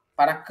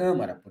para a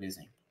Câmara, por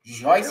exemplo? De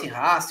Joyce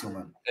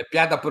Hasselman. É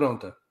piada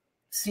pronta.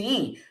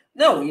 Sim.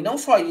 Não, e não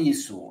só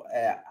isso.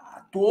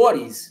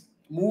 Atores,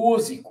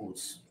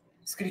 músicos,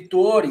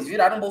 escritores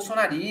viraram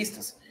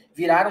bolsonaristas,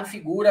 viraram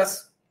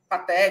figuras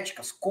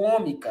patéticas,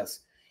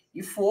 cômicas,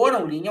 e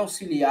foram linha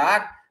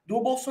auxiliar do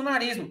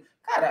bolsonarismo.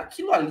 Cara,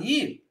 aquilo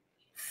ali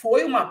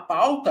foi uma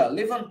pauta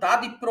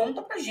levantada e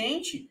pronta pra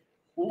gente.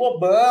 O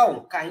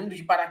Lobão caindo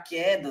de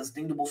paraquedas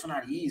dentro do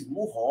bolsonarismo,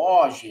 o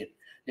Roger,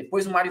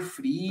 depois o Mário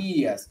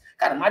Frias.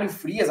 Cara, o Mário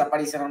Frias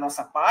apareceu na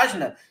nossa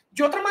página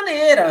de outra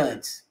maneira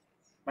antes.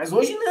 Mas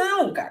hoje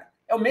não, cara.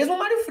 É o mesmo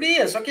Mário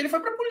Frias, só que ele foi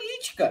pra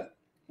política.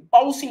 O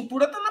Paulo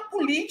Cintura tá na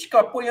política,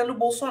 apoiando o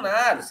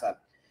Bolsonaro, sabe?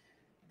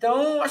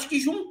 Então, acho que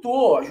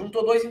juntou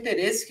dois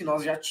interesses que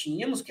nós já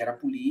tínhamos, que era a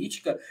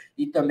política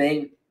e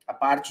também a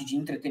parte de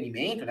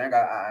entretenimento, né?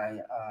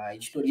 A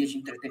editoria de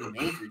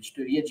entretenimento, a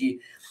editoria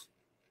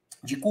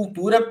de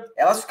cultura,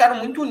 elas ficaram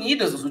muito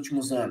unidas nos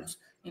últimos anos.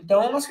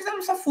 Então, nós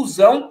fizemos essa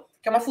fusão,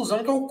 que é uma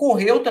fusão que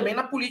ocorreu também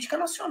na política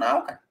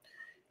nacional, cara.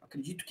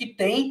 Acredito que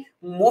tem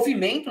um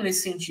movimento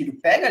nesse sentido.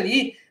 Pega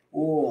ali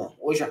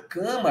hoje a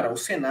Câmara, o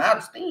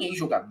Senado, você tem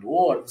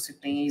ex-jogador, você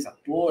tem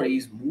ex-ator,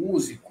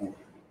 ex-músico,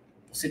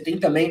 você tem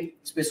também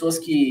as pessoas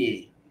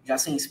que já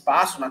sem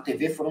espaço na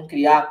TV foram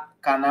criar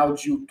canal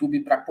de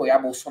YouTube para apoiar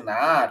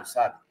Bolsonaro,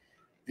 sabe?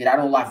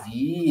 Viraram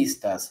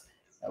lavistas.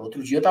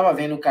 Outro dia eu tava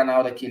vendo o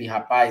canal daquele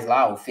rapaz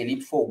lá, o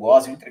Felipe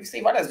Folgosi. Eu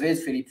entrevistei várias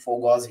vezes o Felipe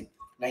Folgosi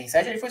na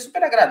R7. Ele foi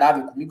super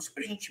agradável comigo,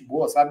 super gente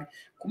boa, sabe?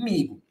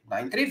 Comigo,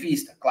 na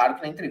entrevista. Claro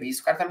que na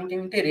entrevista o cara também tem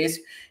um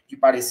interesse de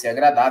parecer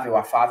agradável,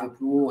 afável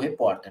pro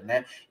repórter,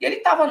 né? E ele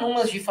tava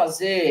numas de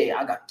fazer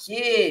HQ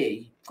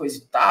e coisa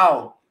e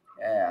tal.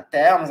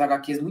 Até umas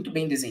HQs muito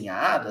bem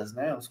desenhadas,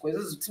 né? Umas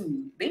coisas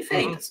assim, bem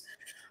feitas.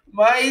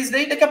 Mas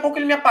daí daqui a pouco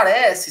ele me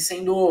aparece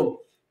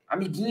sendo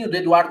amiguinho do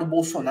Eduardo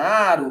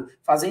Bolsonaro,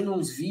 fazendo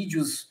uns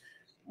vídeos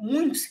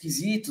muito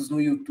esquisitos no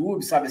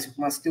YouTube, sabe? Assim,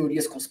 com umas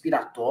teorias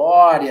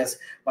conspiratórias,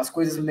 umas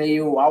coisas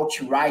meio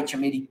alt-right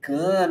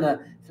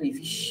americana. Falei,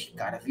 vixe,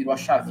 cara, virou a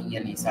chavinha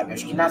ali, sabe?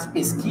 Acho que nas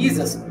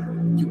pesquisas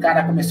que o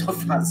cara começou a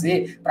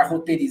fazer para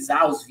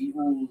roteirizar os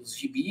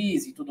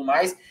gibis e tudo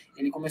mais,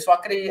 ele começou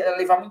a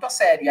levar muito a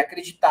sério e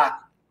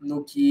acreditar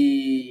no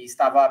que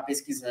estava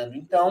pesquisando.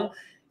 Então,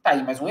 tá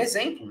aí mais um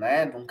exemplo,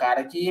 né? De um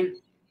cara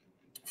que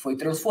foi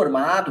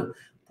transformado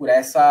por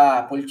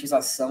essa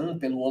politização,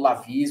 pelo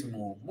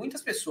olavismo.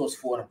 Muitas pessoas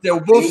foram.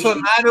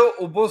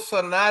 O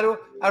Bolsonaro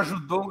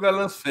ajudou o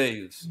Galãs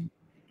Feios.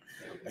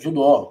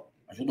 Ajudou.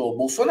 Ajudou. O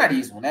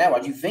bolsonarismo, né? O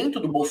advento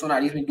do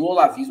bolsonarismo e do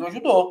olavismo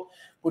ajudou.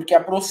 Porque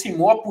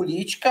aproximou a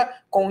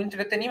política com o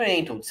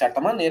entretenimento. De certa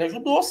maneira,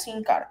 ajudou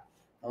sim, cara.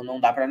 Então não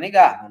dá para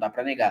negar, não dá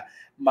para negar.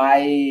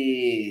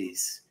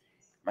 Mas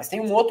tem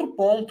um outro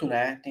ponto,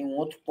 né? Tem um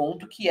outro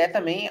ponto que é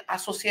também a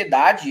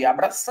sociedade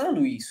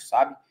abraçando isso,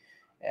 sabe?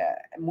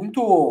 É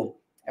muito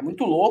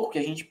louco que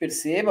a gente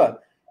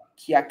perceba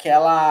que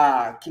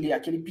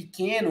aquele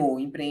pequeno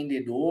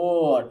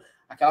empreendedor,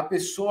 aquela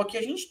pessoa que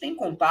a gente tem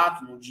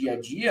contato no dia a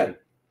dia,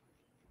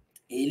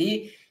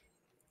 ele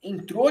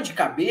entrou de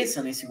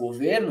cabeça nesse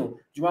governo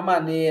de uma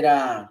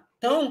maneira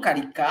tão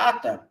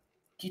caricata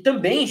que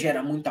também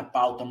gera muita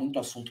pauta, muito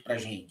assunto pra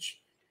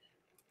gente.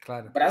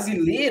 Claro. O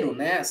brasileiro,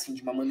 né, assim,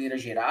 de uma maneira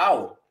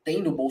geral,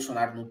 tendo o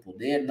Bolsonaro no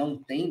poder, não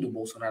tendo o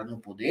Bolsonaro no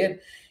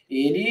poder,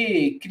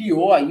 ele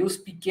criou aí os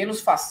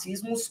pequenos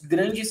fascismos,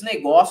 grandes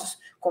negócios,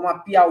 como a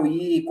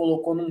Piauí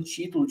colocou num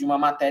título de uma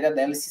matéria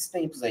dela esses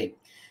tempos aí.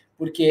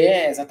 Porque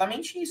é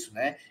exatamente isso,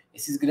 né?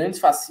 Esses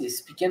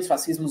pequenos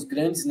fascismos,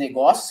 grandes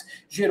negócios,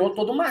 gerou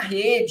toda uma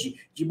rede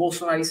de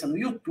bolsonarista no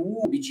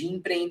YouTube, de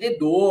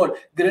empreendedor,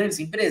 grandes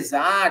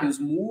empresários,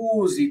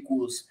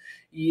 músicos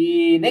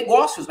e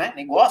negócios, né?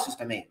 Negócios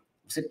também.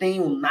 Você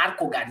tem o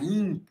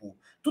narcogarimpo,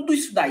 tudo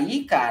isso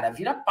daí, cara,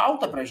 vira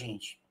pauta pra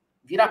gente.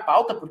 Vira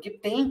pauta porque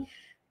tem,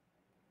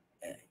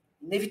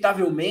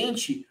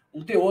 inevitavelmente,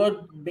 um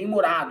teor bem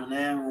morado,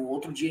 né?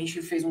 Outro dia a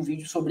gente fez um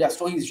vídeo sobre as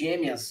Torres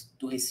Gêmeas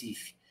do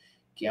Recife,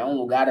 que é um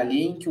lugar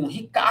ali em que um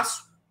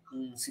ricaço,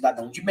 um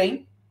cidadão de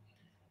bem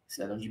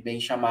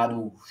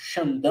chamado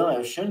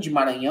Xande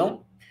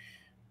Maranhão,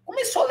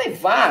 começou a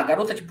levar a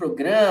garota de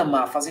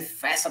programa, a fazer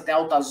festa até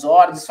altas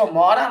horas, e só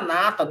mora a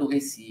nata do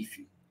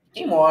Recife.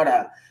 Quem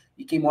mora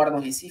no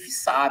Recife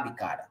sabe,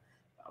 cara.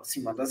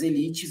 Assim, uma das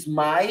elites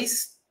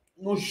mais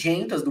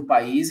nojentas do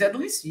país é a do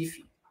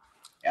Recife.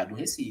 É a do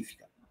Recife,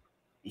 cara.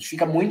 A gente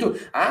fica muito...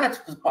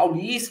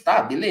 paulista,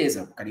 tá,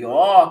 beleza.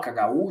 Carioca,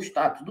 gaúcho,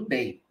 tá, tudo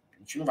bem. A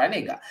gente não vai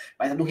negar.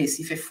 Mas a do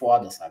Recife é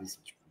foda, sabe?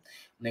 Assim, tipo,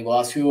 um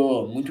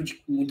negócio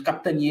muito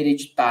capitania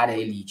hereditária, a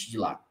elite de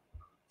lá.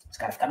 Os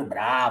caras ficaram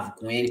bravos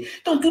com ele.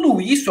 Então, tudo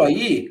isso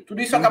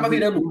acaba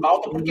virando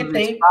pauta porque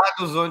tem...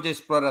 estados onde a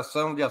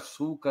exploração de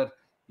açúcar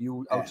e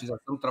a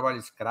utilização do trabalho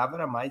escravo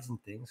era mais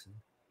intensa.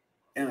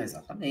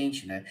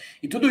 Exatamente, né?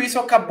 E tudo isso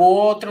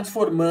acabou se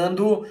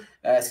transformando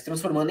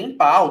em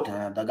pauta,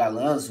 né? Da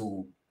Galãs,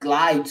 o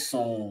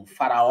Glideson,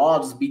 faraó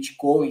dos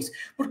bitcoins,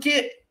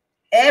 porque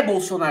é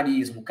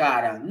bolsonarismo,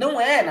 cara.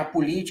 Não é na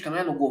política, não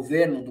é no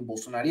governo do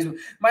bolsonarismo,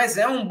 mas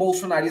é um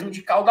bolsonarismo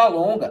de cauda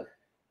longa.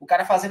 O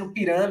cara fazendo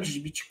pirâmide de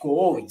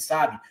bitcoin,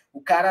 sabe?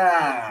 O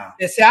cara...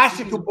 Você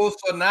acha que o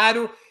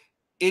Bolsonaro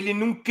ele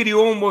não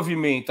criou um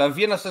movimento?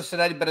 Havia na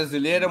sociedade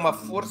brasileira uma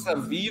força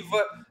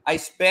viva à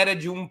espera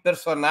de um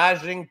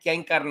personagem que a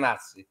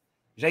encarnasse.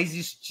 Já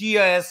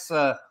existia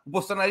o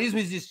bolsonarismo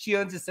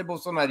existia antes de ser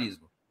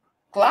bolsonarismo.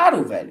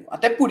 Claro, velho.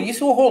 Até por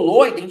isso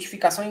rolou a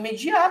identificação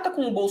imediata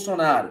com o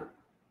Bolsonaro.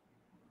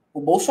 O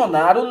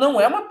Bolsonaro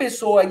não é uma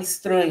pessoa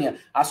estranha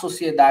à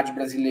sociedade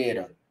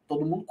brasileira.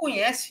 Todo mundo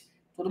conhece.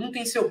 Todo mundo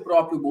tem seu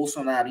próprio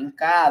Bolsonaro em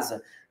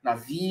casa, na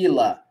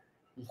vila,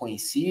 um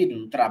conhecido,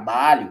 no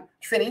trabalho.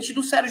 Diferente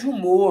do Sérgio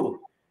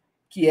Moro,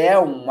 que é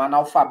um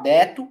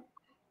analfabeto,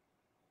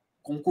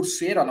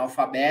 concurseiro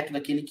analfabeto,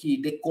 daquele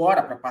que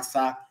decora para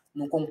passar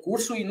num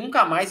concurso e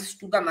nunca mais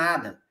estuda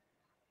nada.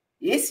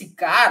 Esse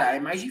cara é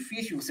mais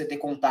difícil você ter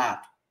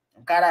contato. É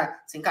um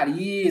cara sem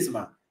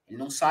carisma, ele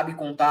não sabe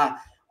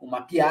contar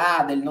uma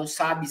piada, ele não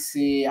sabe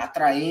ser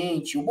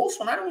atraente. O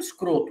Bolsonaro é um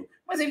escroto,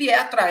 mas ele é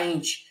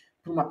atraente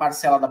para uma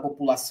parcela da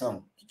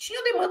população que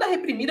tinha demanda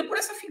reprimida por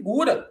essa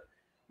figura.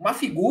 Uma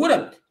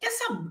figura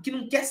que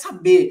não quer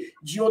saber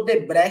de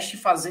Odebrecht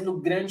fazendo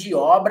grande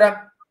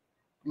obra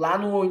lá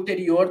no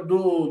interior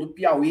do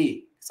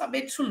Piauí. Não quer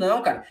saber disso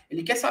não, cara.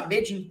 Ele quer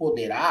saber de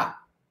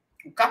empoderar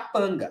o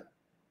capanga.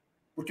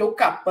 Porque o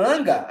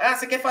capanga,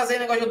 você quer fazer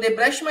negócio de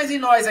Odebrecht, mas e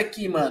nós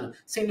aqui, mano?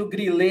 Sendo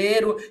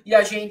grileiro, e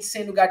a gente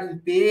sendo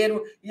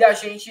garimpeiro, e a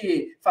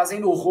gente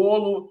fazendo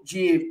rolo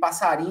de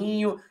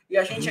passarinho, e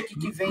a gente aqui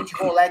que vende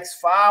Rolex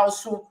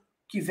falso,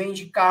 que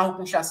vende carro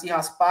com chassi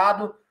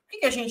raspado. Por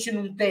que a gente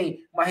não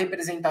tem uma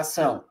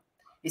representação?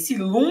 Esse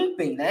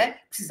lumpen, né?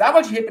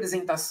 Precisava de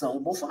representação. O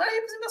Bolsonaro é a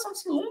representação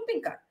desse lumpen,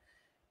 cara.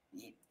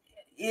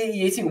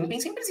 E esse lumpen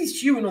sempre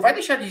existiu e não vai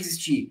deixar de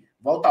existir.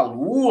 Volta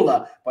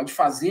Lula, pode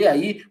fazer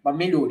aí uma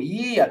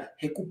melhoria,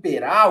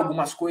 recuperar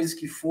algumas coisas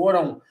que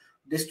foram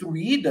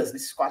destruídas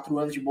nesses 4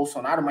 anos de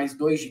Bolsonaro, mais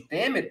 2 de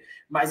Temer,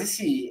 mas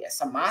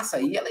essa massa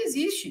aí, ela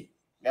existe.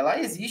 Ela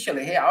existe, ela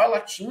é real,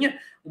 ela tinha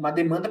uma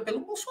demanda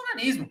pelo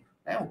bolsonarismo.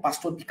 Né? O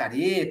pastor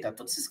Picareta,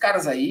 todos esses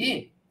caras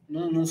aí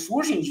não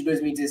surgem de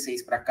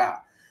 2016 para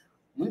cá.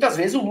 Muitas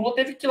vezes o Lula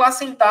teve que ir lá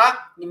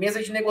sentar em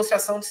mesa de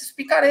negociação desses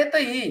picareta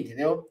aí,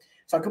 entendeu?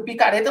 Só que o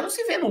picareta não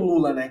se vê no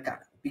Lula, né,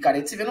 cara? O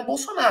picareta se vê no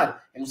Bolsonaro.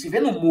 Ele não se vê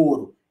no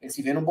Moro, ele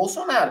se vê no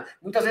Bolsonaro.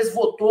 Muitas vezes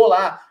votou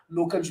lá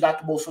no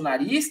candidato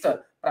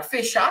bolsonarista para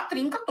fechar a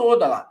trinca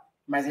toda lá.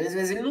 Mas às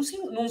vezes ele não se...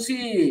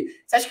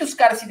 Você acha que os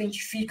caras se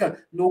identificam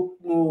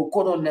no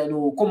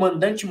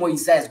comandante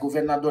Moisés,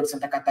 governador de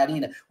Santa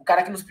Catarina? O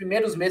cara que nos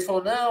primeiros meses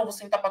falou, não, vou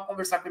sentar para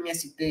conversar com o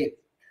MST.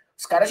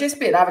 Os caras já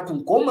esperavam que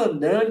um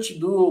comandante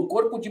do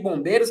Corpo de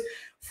Bombeiros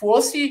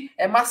fosse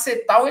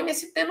macetar o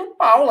MST no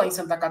pau lá em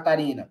Santa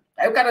Catarina.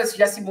 Aí o cara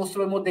já se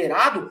mostrou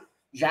moderado,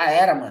 já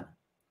era, mano.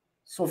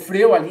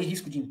 Sofreu ali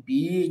risco de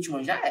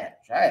impeachment, já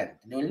era.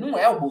 Entendeu? Ele não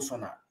é o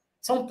Bolsonaro.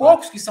 São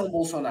poucos que são o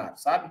Bolsonaro,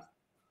 sabe?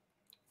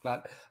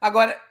 Claro.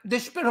 Agora,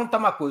 deixa eu perguntar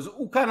uma coisa.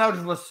 O canal de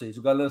vocês,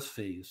 o Galãs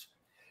Feios,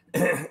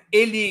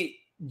 ele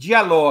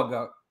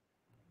dialoga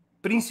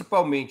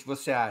principalmente,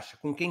 você acha,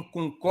 com quem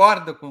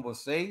concorda com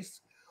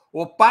vocês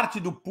ou parte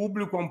do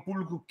público é um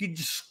público que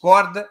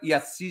discorda e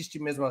assiste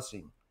mesmo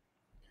assim?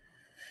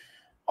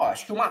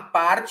 Acho que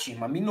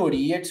uma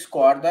minoria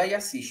discorda e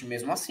assiste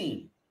mesmo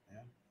assim.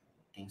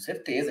 Tenho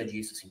certeza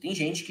disso. Assim. Tem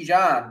gente que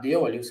já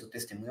deu ali o seu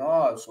testemunho,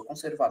 eu sou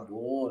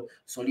conservador,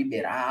 sou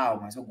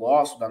liberal, mas eu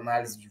gosto da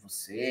análise de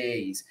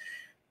vocês.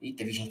 E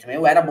teve gente também,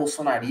 eu era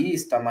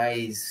bolsonarista,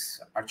 mas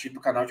a partir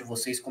do canal de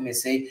vocês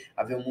comecei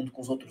a ver o mundo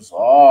com os outros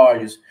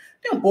olhos.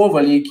 Tem um povo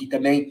ali que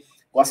também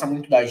gosta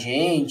muito da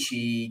gente,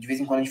 e de vez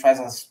em quando a gente faz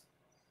umas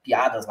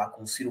piadas lá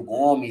com o Ciro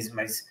Gomes,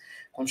 mas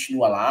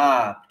continua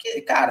lá.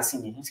 Porque, cara, assim,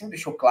 a gente sempre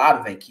deixou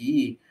claro, velho,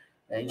 que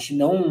a gente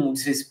não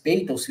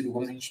desrespeita o Ciro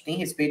Gomes, a gente tem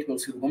respeito pelo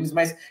Ciro Gomes,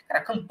 mas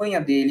cara, a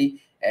campanha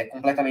dele é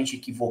completamente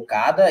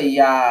equivocada e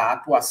a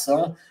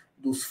atuação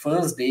dos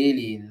fãs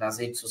dele nas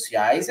redes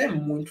sociais é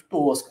muito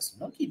tosca. Assim.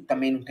 Não que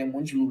também não tem um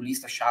monte de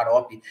lulista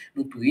xarope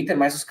no Twitter,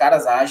 mas os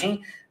caras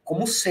agem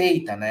como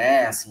seita,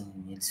 né? Assim,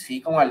 eles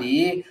ficam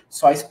ali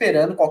só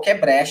esperando qualquer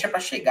brecha para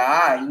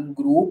chegar em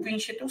grupo e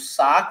encher o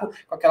saco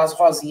com aquelas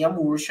rosinhas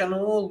murchas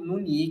no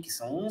nick.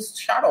 São uns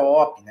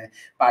xarope, né?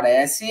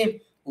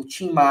 Parece o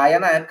Tim Maia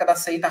na época da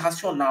seita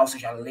racional. Você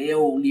já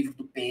leu o livro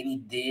do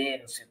PND?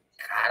 Não sei.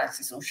 Cara,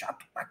 vocês são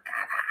chatos pra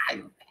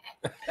caralho.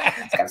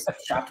 Os caras são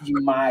chatos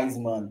demais,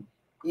 mano.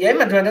 E aí,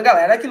 mas tem uma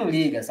galera que não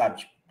liga,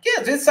 sabe? Porque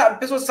às vezes a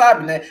pessoa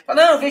sabe, né?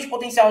 Fala, não, eu vejo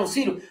potencial no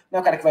Ciro. Não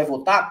é o cara que vai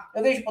votar.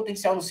 Eu vejo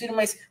potencial no Ciro,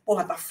 mas,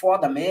 porra, tá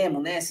foda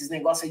mesmo, né? Esses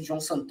negócios aí de João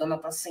Santana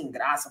tá sem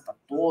graça, tá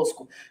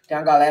tosco. Tem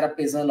a galera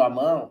pesando a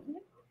mão.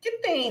 Que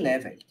tem, né,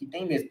 velho? Que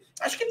tem mesmo.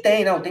 Acho que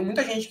tem, não. Tem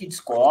muita gente que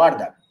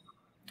discorda.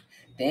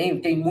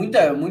 Tem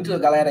muita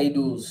galera aí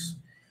dos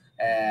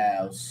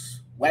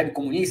os web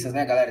comunistas,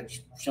 né, galera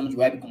que chama de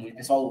web comunista,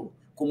 pessoal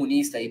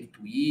comunista aí do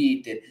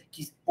Twitter,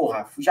 que,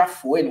 porra, já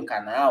foi no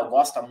canal,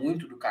 gosta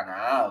muito do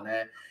canal,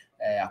 né,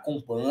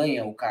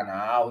 acompanha o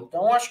canal.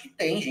 Então, acho que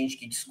tem gente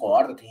que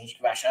discorda, tem gente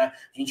que vai achar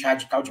a gente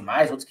radical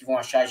demais, outros que vão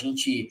achar a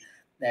gente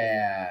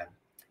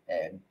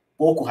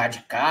pouco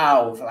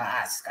radical,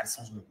 falar, esses caras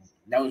são...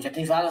 Já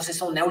tem falado, vocês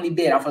são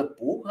neoliberal. Eu falei,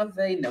 porra,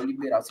 velho,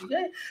 neoliberal.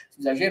 Você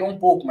exagerou um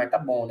pouco, mas tá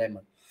bom, né,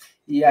 mano?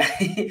 E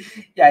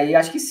aí,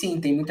 acho que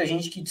sim, tem muita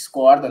gente que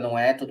discorda, não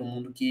é todo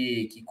mundo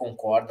que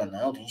concorda,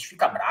 não. Tem gente que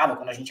fica brava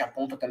quando a gente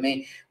aponta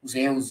também os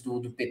erros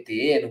do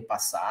PT no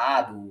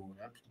passado,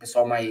 né? O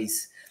pessoal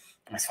mais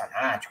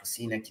fanático,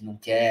 assim, né, que não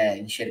quer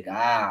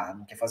enxergar,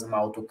 não quer fazer uma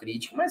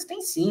autocrítica, mas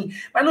tem sim.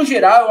 Mas, no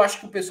geral, eu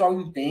acho que o pessoal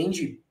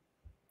entende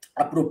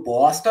a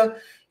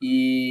proposta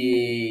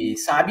e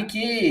sabe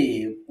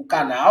que o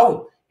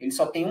canal ele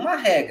só tem uma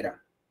regra.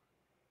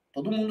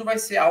 Todo mundo vai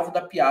ser alvo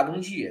da piada um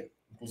dia,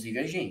 inclusive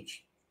a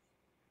gente.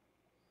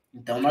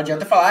 Então não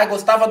adianta falar,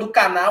 gostava do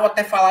canal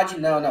até falar de...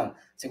 Não.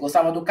 Você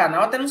gostava do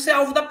canal até não ser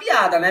alvo da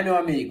piada, né, meu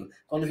amigo?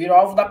 Quando virou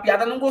alvo da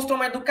piada, não gostou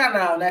mais do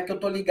canal, né? Que eu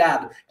tô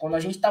ligado. Quando a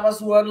gente tava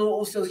zoando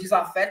os seus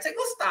desafetos, você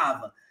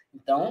gostava.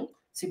 Então,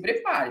 se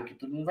prepare, que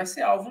todo mundo vai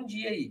ser alvo um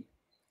dia aí.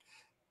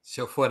 Se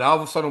eu for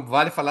alvo, só não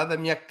vale falar da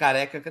minha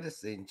careca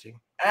crescente, hein?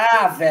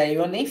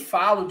 Velho, eu nem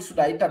falo disso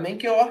daí também,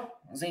 que,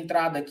 as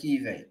entradas aqui,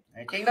 velho.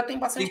 É que ainda tem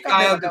bastante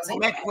cabelo.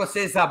 Como é que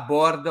vocês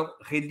abordam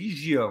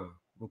religião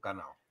no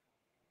canal?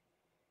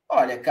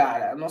 Olha,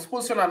 cara, nosso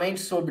posicionamento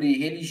sobre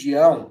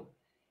religião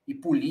e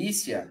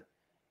polícia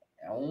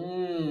é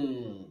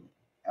um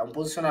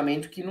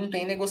posicionamento que não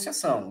tem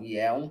negociação. E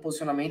é um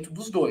posicionamento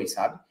dos dois,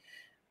 sabe?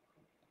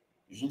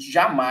 A gente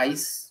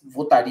jamais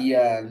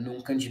votaria num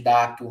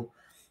candidato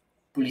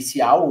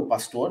policial ou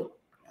pastor.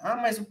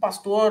 Mas o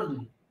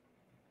pastor...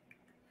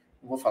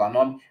 Não vou falar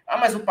nome.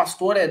 Mas o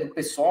pastor é do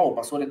PSOL, o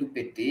pastor é do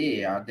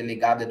PT, a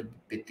delegada é do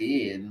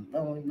PT.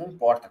 Não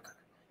importa, cara.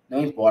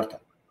 Não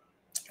importa.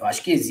 Eu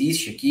acho que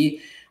existe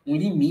aqui um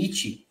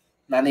limite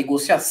na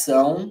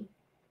negociação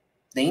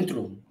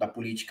dentro da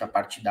política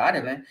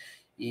partidária, né?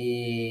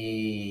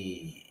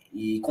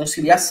 E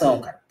conciliação,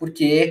 cara.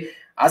 Porque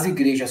as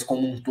igrejas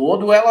como um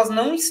todo, elas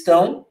não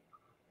estão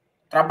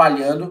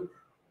trabalhando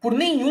por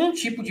nenhum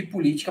tipo de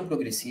política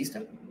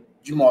progressista,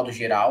 de modo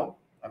geral.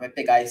 Ela vai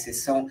pegar a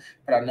exceção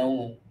para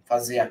não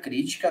fazer a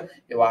crítica,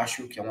 eu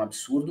acho que é um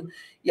absurdo.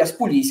 E as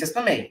polícias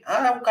também.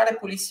 O cara é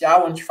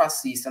policial,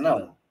 antifascista.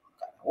 Não.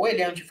 Ou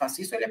ele é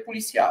antifascista ou ele é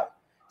policial.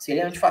 Se ele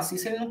é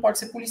antifascista, ele não pode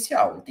ser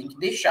policial. Ele tem que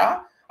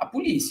deixar a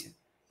polícia.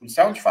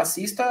 Policial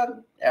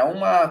antifascista é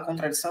uma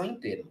contradição em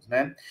termos,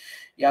 né?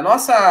 E o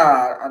nosso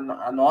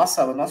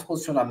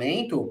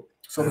posicionamento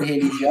sobre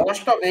religião, acho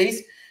que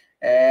talvez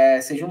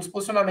seja um dos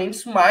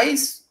posicionamentos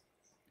mais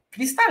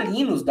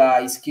cristalinos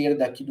da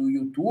esquerda aqui do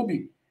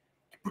YouTube,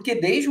 porque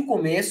desde o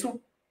começo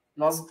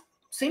nós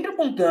sempre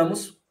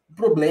apontamos o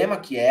problema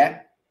que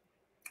é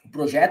o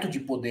projeto de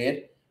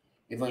poder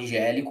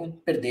evangélico.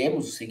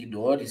 Perdemos os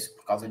seguidores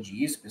por causa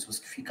disso, pessoas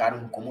que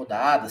ficaram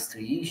incomodadas,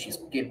 tristes,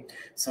 porque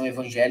são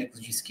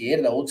evangélicos de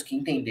esquerda, outros que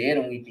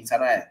entenderam e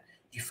pensaram,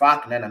 de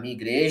fato, né, na minha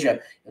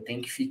igreja, eu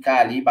tenho que ficar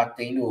ali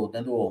batendo,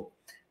 dando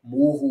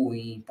murro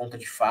em ponta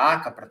de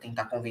faca para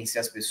tentar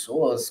convencer as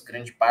pessoas,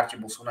 grande parte é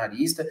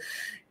bolsonarista.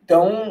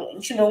 Então, a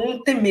gente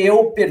não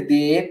temeu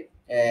perder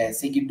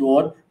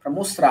seguidor para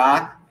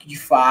mostrar que, de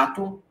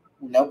fato,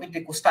 o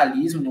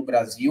neopentecostalismo no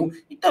Brasil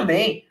e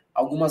também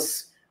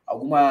algumas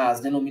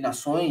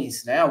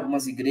denominações, né,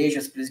 algumas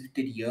igrejas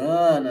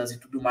presbiterianas e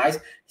tudo mais,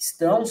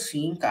 estão,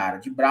 sim, cara,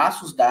 de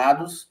braços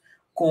dados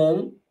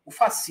com o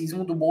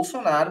fascismo do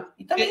Bolsonaro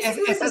e também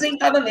se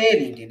representada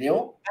nele,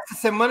 entendeu? Essa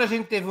semana a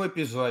gente teve um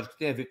episódio que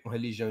tem a ver com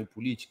religião e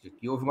política,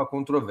 que houve uma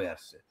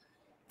controvérsia.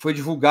 Foi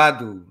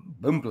divulgado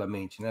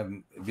amplamente, né?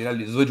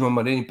 Viralizou de uma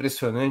maneira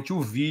impressionante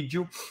o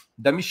vídeo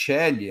da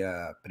Michelle,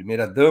 a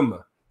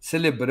primeira-dama,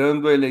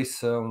 celebrando a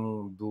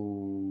eleição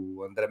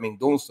do André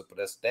Mendonça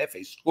para o STF,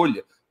 a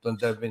escolha do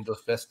André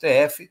Mendonça para o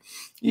STF,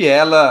 e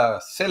ela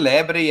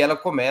celebra e ela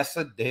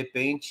começa, de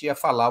repente, a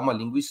falar uma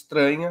língua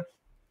estranha.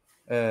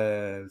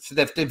 Você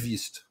deve ter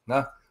visto,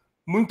 né?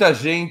 Muita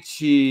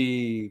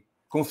gente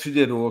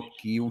considerou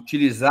que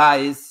utilizar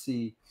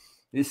esse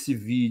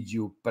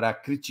vídeo para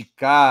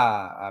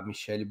criticar a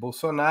Michelle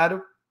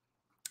Bolsonaro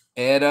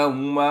era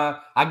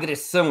uma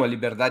agressão à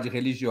liberdade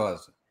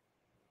religiosa.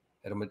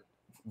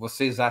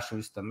 Vocês acham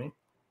isso também?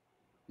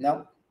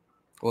 Não.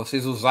 Ou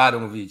vocês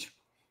usaram o vídeo?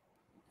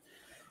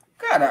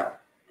 Cara,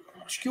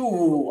 acho que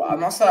a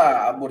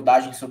nossa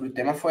abordagem sobre o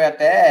tema foi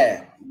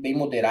até bem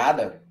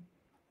moderada,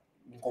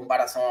 em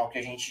comparação ao que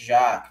a gente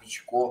já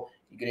criticou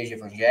igreja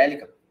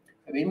evangélica.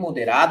 Foi bem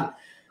moderado,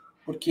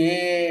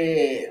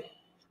 porque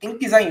tem que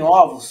pisar em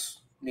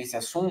ovos nesse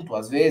assunto,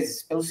 às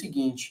vezes, pelo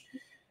seguinte: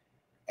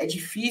 é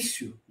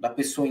difícil da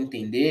pessoa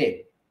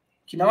entender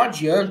que não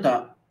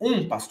adianta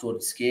um pastor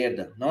de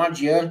esquerda, não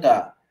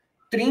adianta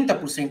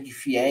 30% de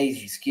fiéis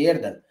de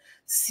esquerda,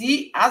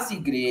 se as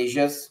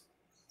igrejas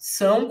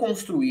são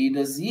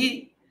construídas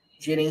e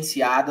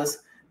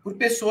gerenciadas por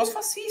pessoas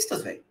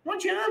fascistas, velho. Não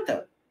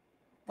adianta.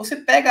 Você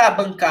pega a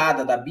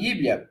bancada da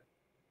Bíblia,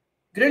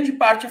 grande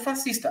parte é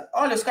fascista.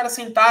 Olha, os caras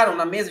sentaram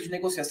na mesa de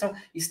negociação,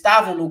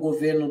 estavam no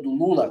governo do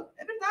Lula.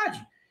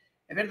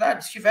 É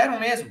verdade, estiveram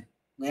mesmo.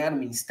 Ganharam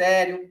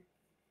ministério,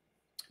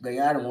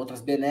 ganharam outras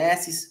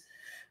benesses.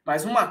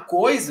 Mas uma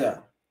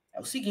coisa é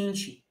o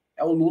seguinte,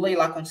 é o Lula ir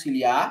lá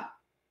conciliar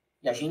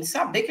e a gente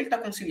saber que ele está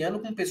conciliando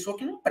com pessoa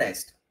que não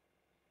presta.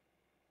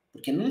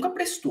 Porque nunca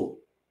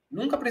prestou.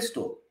 Nunca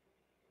prestou.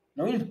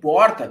 Não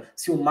importa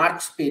se o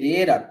Marcos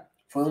Pereira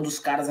foi um dos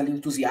caras ali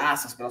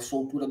entusiastas pela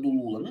soltura do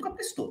Lula. Nunca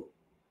prestou.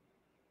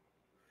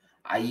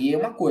 Aí é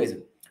uma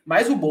coisa.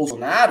 Mas o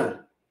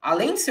Bolsonaro,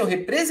 além de ser o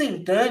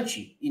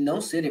representante e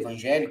não ser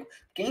evangélico,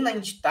 porque ainda a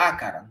gente está,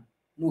 cara,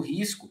 no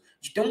risco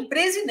de ter um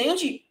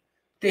presidente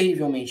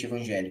terrivelmente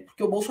evangélico.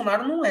 Porque o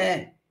Bolsonaro não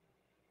é.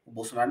 O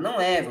Bolsonaro não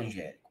é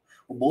evangélico.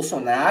 O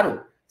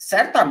Bolsonaro,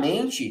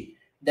 certamente,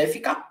 deve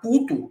ficar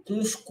puto com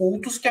os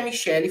cultos que a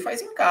Michelle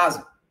faz em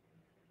casa.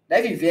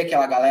 Deve ver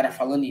aquela galera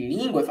falando em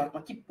língua e falar,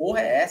 mas que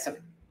porra é essa,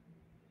 velho?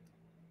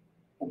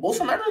 O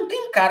Bolsonaro não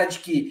tem cara de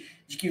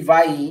que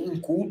vai em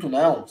culto,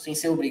 não, sem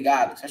ser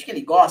obrigado. Você acha que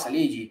ele gosta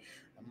ali de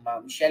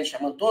a Michelle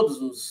chamando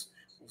todos os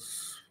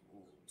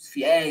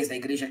fiéis da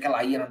igreja que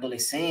ela ia na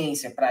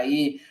adolescência para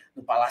ir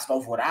no Palácio da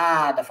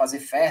Alvorada, fazer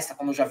festa,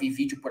 como eu já vi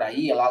vídeo por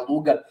aí, ela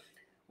aluga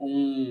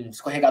um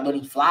escorregador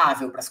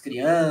inflável para as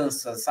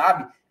crianças,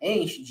 sabe?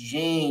 Enche de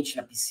gente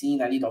na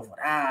piscina ali da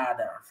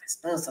Alvorada, uma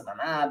festança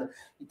danada,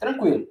 e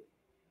tranquilo.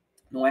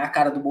 Não é a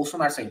cara do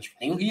Bolsonaro, isso a gente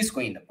tem um risco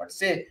ainda, pode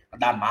ser a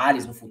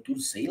Damares no futuro,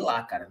 sei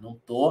lá, cara, não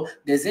tô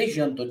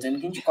desejando, tô dizendo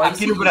que a gente corre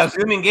aqui no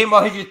Brasil ninguém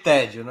morre de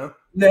tédio, né?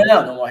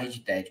 Não morre de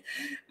tédio.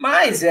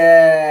 Mas,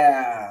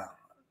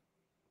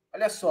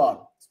 olha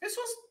só, as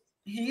pessoas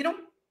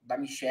riram da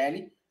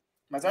Michelle,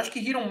 mas eu acho que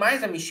riram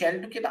mais da Michelle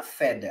do que da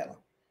fé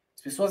dela.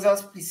 As pessoas,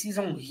 elas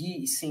precisam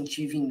rir e se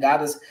sentir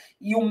vingadas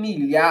e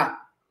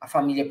humilhar a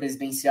família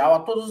presidencial a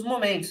todos os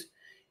momentos.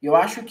 E eu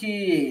acho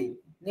que,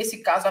 nesse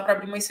caso, dá para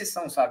abrir uma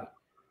exceção, sabe?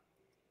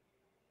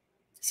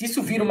 Se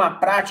isso vira uma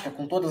prática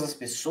com todas as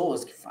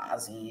pessoas que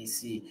fazem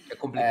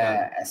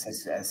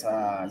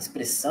essa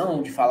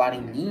expressão de falar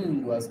em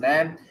línguas,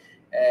 né?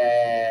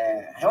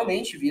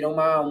 Realmente vira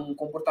um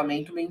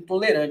comportamento meio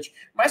intolerante.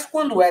 Mas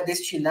quando é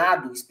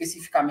destinado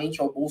especificamente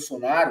ao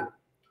Bolsonaro,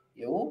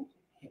 eu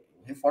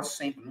reforço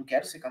sempre, não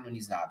quero ser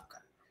canonizado,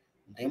 cara.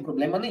 Não tenho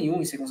problema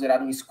nenhum em ser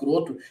considerado um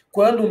escroto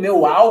quando o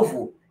meu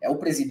alvo é o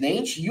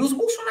presidente e os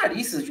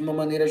bolsonaristas, de uma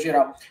maneira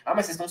geral. Ah,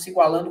 mas vocês estão se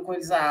igualando com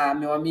eles. Ah,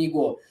 meu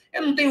amigo,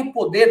 eu não tenho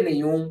poder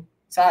nenhum,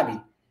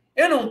 sabe?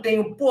 Eu não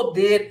tenho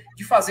poder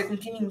de fazer com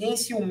que ninguém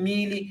se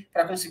humilhe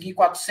para conseguir R$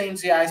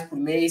 400 por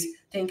mês,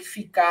 tenha que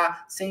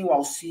ficar sem o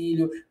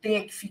auxílio,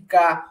 tenha que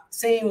ficar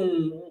sem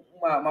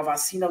uma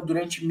vacina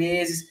durante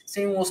meses,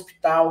 sem um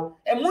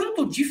hospital. É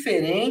muito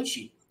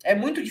diferente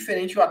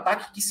o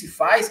ataque que se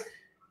faz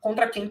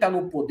contra quem está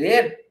no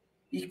poder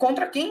e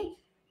contra quem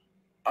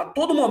a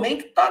todo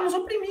momento está nos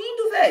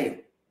oprimindo,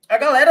 velho. A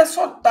galera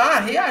só tá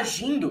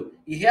reagindo,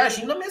 e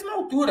reagindo à mesma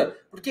altura,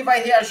 porque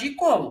vai reagir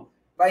como?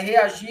 Vai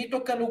reagir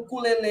tocando o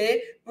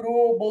ukulele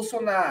pro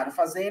Bolsonaro,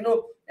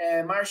 fazendo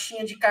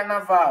marchinha de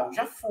carnaval.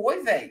 Já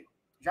foi, velho.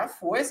 Já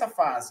foi essa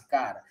fase,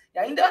 cara. E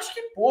ainda acho que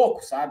é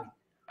pouco, sabe?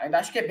 Ainda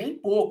acho que é bem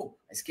pouco.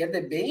 A esquerda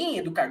é bem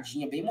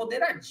educadinha, bem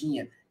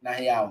moderadinha, na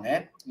real,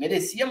 né?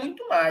 Merecia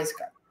muito mais,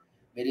 cara.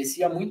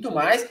 Merecia muito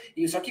mais.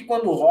 E só que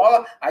quando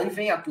rola, aí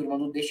vem a turma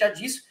do deixa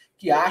disso,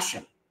 que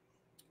acha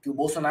que o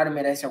Bolsonaro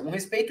merece algum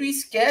respeito e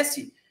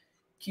esquece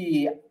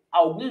que há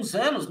alguns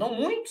anos, não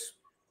muitos,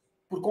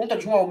 por conta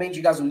de um aumento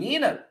de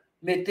gasolina,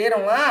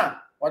 meteram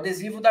lá o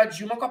adesivo da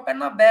Dilma com a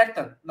perna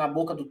aberta na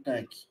boca do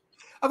tanque.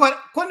 Agora,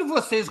 quando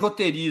vocês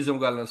roteirizam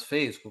Galãs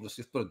Feios, quando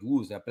vocês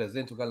produzem,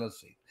 apresentam o Galãs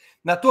Feios,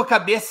 na tua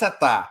cabeça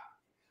tá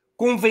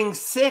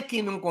convencer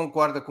quem não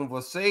concorda com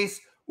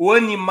vocês ou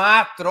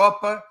animar a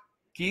tropa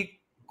que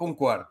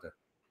concorda?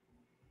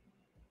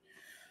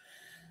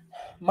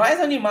 Mais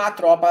animar a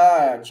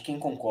tropa de quem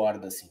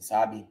concorda, assim,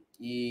 sabe?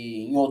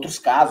 E em outros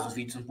casos,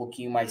 vídeos um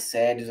pouquinho mais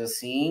sérios,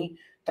 assim,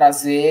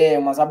 trazer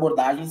umas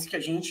abordagens que a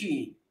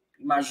gente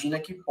imagina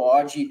que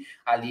pode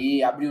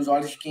ali abrir os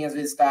olhos de quem às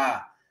vezes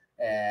está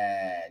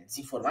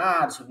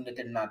desinformado sobre um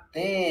determinado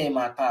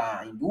tema,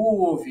 está em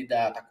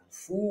dúvida, está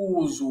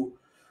confuso.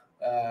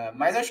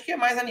 Mas acho que é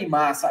mais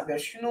animar, sabe?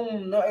 Acho que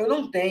eu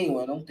não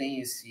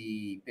tenho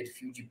esse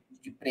perfil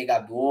de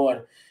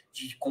pregador,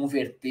 de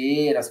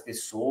converter as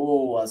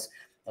pessoas.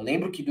 Eu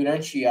lembro que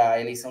durante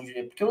a eleição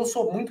porque eu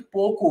sou muito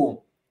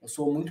pouco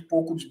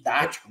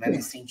didático, né,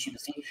 nesse sentido,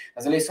 assim.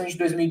 Nas eleições de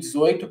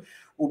 2018,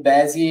 o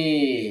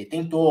Bezi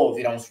tentou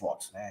virar uns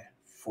votos, né?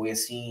 Foi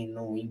assim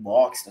no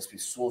inbox das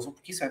pessoas,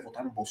 por que você vai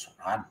votar no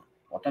Bolsonaro?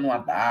 Vota no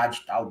Haddad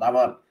e tal,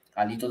 dava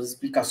ali todas as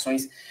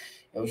explicações.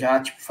 Eu já,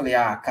 tipo, falei,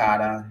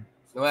 cara,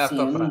 não é a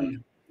tua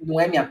praia. Não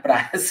é minha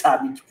praia,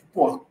 sabe? Tipo,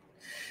 pô,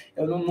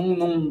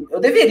 eu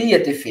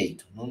deveria ter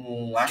feito.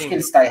 Não acho que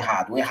ele está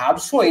errado. O errado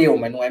sou eu,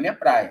 mas não é minha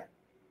praia.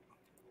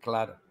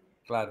 Claro,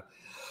 claro.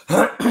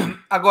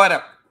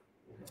 Agora,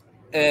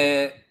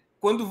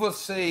 quando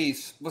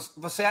vocês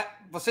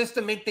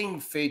também têm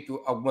feito,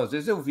 algumas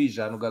vezes eu vi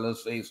já no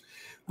Galãs Feios,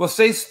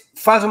 vocês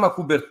fazem uma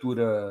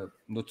cobertura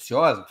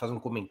noticiosa, fazem um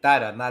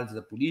comentário, análise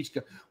da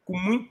política, com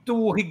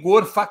muito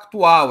rigor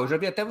factual. Eu já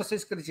vi até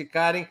vocês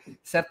criticarem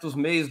certos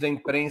meios da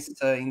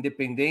imprensa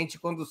independente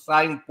quando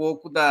saem um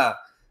pouco da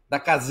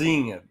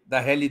casinha,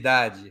 da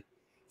realidade.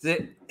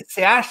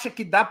 Você acha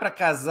que dá para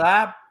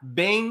casar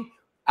bem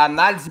a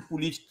análise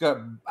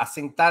política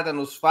assentada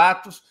nos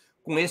fatos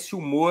com esse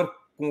humor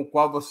com o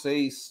qual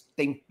vocês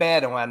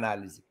temperam a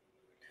análise?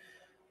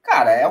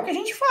 Cara, é o que a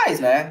gente faz,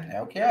 né?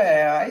 É o que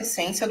é a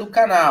essência do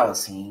canal,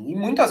 assim. E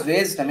muitas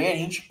vezes também a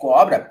gente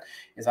cobra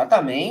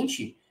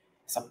exatamente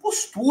essa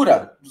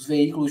postura dos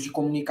veículos de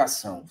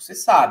comunicação. Você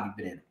sabe,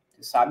 Breno,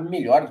 você sabe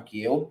melhor do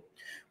que eu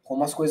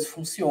como as coisas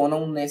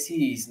funcionam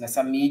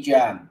nessa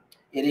mídia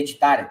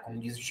hereditária, como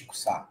diz o Chico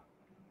Sá.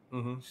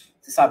 Uhum.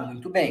 Você sabe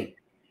muito bem.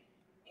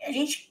 E a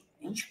gente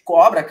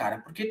cobra, cara,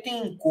 porque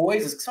tem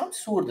coisas que são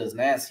absurdas,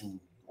 né? Assim,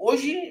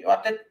 hoje eu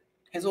até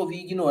resolvi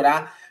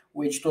ignorar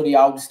o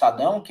editorial do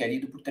Estadão, que é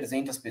lido por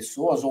 300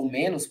 pessoas ou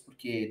menos,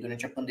 porque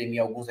durante a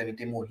pandemia alguns devem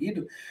ter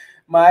morrido,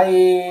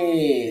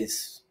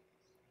 mas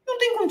não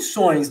tem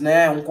condições,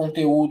 né, um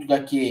conteúdo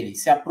daquele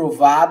ser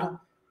aprovado.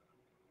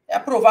 É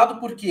aprovado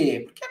por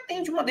quê? Porque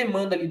atende uma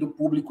demanda ali do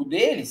público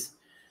deles,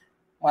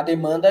 uma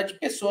demanda de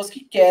pessoas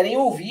que querem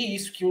ouvir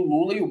isso, que o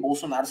Lula e o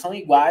Bolsonaro são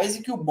iguais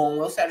e que o bom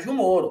é o Sérgio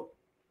Moro.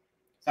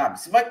 Sabe?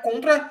 Você vai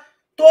contra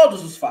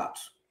todos os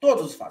fatos.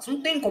 Todos os fatos.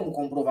 Não tem como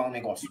comprovar um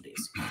negócio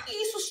desse.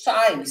 E isso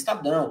sai no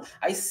Estadão.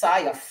 Aí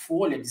sai a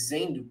Folha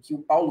dizendo que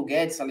o Paulo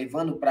Guedes está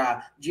levando para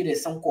a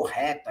direção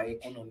correta a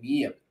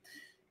economia.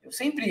 Eu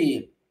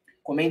sempre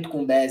comento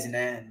com o Bezi,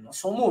 né? Nós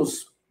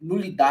somos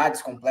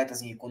nulidades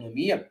completas em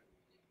economia,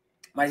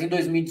 mas em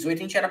 2018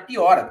 a gente era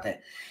pior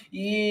até.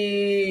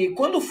 E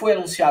quando foi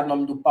anunciado o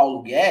nome do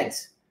Paulo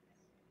Guedes,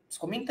 nós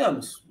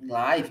comentamos em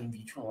live, em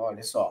vídeo,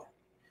 olha só,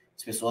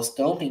 as pessoas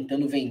estão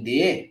tentando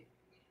vender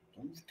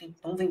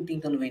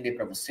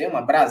para você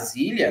uma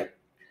Brasília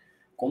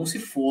como se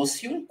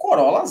fosse um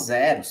Corolla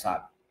zero,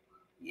 sabe?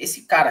 E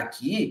esse cara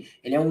aqui,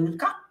 ele é um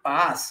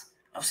incapaz.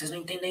 Vocês não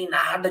entendem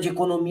nada de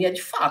economia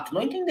de fato,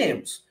 não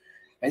entendemos.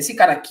 Mas esse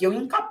cara aqui é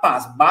um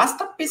incapaz.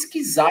 Basta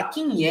pesquisar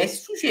quem é esse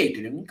sujeito,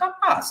 ele é um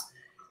incapaz.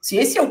 Se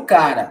esse é o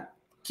cara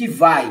que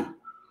vai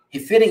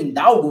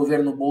referendar o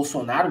governo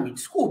Bolsonaro, me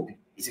desculpe,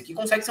 esse aqui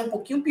consegue ser um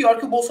pouquinho pior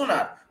que o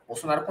Bolsonaro. O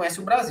Bolsonaro conhece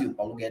o Brasil,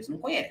 Paulo Guedes não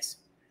conhece.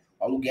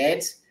 Paulo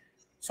Guedes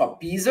só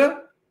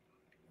pisa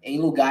em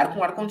lugar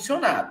com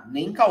ar-condicionado.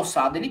 Nem em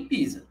calçado ele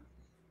pisa.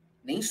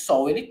 Nem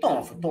sol ele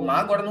toma. Foi tomar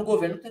agora no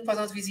governo, tem que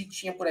fazer umas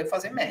visitinhas por aí pra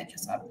fazer média,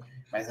 sabe?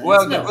 Mas antes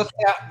Helder,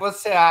 não.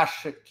 você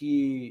acha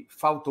que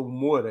falta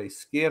humor à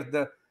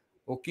esquerda?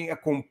 Ou quem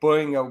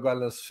acompanha o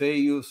Galãs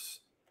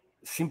Feios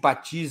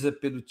simpatiza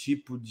pelo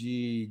tipo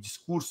de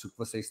discurso que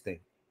vocês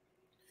têm?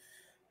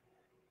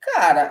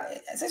 Cara,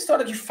 essa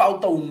história de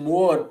falta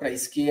humor pra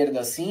esquerda,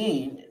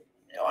 assim,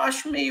 eu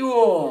acho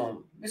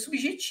meio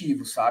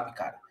subjetivo, sabe,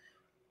 cara?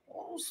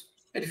 Os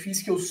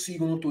perfis que eu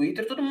sigo no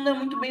Twitter, todo mundo é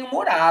muito bem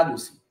humorado,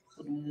 assim.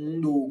 Todo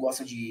mundo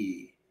gosta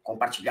de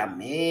compartilhar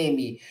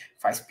meme,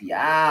 faz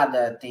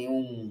piada, tem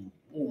um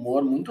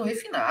humor muito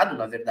refinado,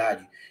 na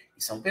verdade.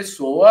 E são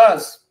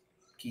pessoas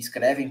que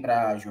escrevem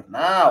para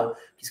jornal,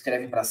 que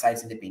escrevem para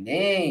sites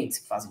independentes,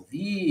 que fazem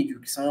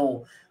vídeo, que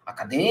são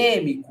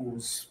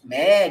acadêmicos,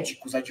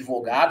 médicos,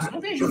 advogados. Eu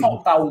não vejo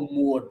faltar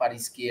humor para a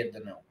esquerda,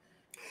 não.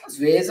 Às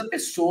vezes a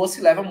pessoa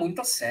se leva muito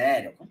a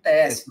sério,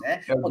 acontece,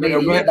 né?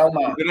 Poderia dar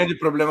uma... o grande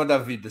problema da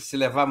vida, se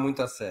levar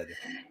muito a sério.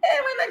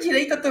 Mas na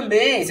direita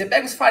também, você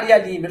pega os Faria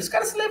Limer, os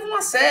caras se levam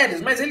a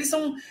sérios, mas eles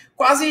são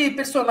quase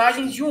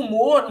personagens de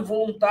humor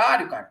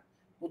involuntário, cara.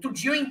 Outro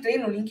dia eu entrei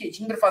no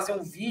LinkedIn para fazer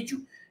um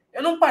vídeo,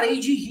 eu não parei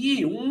de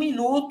rir, 1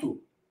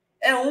 minuto.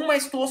 É um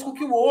mais tosco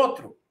que o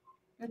outro.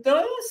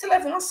 Então, se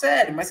levam a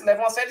sério, mas se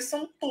levam a sério e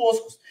são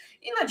toscos.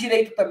 E na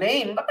direita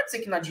também, não dá para dizer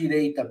que na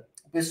direita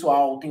o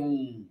pessoal tem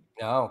um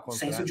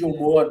senso de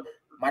humor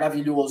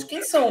maravilhoso.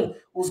 Quem são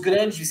os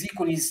grandes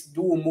ícones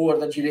do humor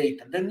da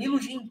direita?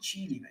 Danilo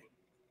Gentili, velho.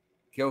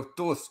 Que é o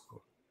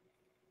tosco.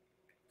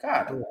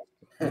 Cara,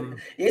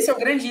 esse é o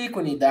grande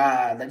ícone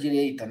da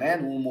direita, né,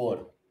 no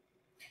humor.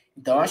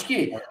 Então, acho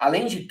que,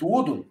 além de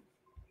tudo,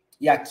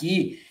 e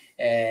aqui,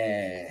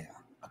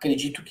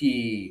 acredito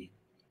que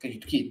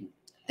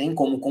tem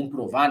como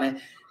comprovar,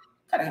 né?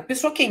 Cara, a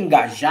pessoa que é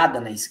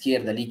engajada na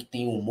esquerda ali, que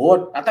tem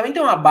humor, ela também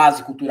tem uma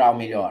base cultural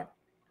melhor.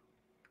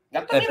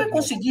 Ela também vai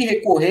conseguir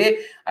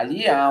recorrer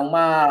ali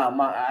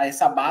a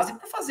essa base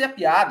para fazer a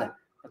piada,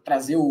 para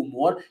trazer o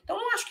humor. Então,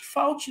 não acho que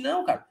falte,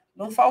 não, cara.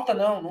 Não falta,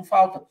 não, não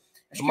falta.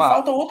 Acho que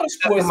faltam outras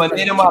coisas.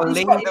 Maneira, uma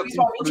lenda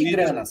principalmente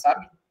grana,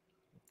 sabe?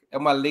 É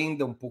uma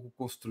lenda um pouco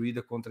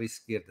construída contra a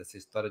esquerda, essa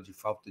história de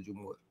falta de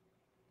humor.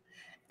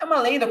 É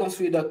uma lenda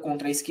construída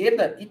contra a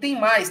esquerda e tem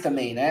mais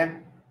também,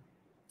 né?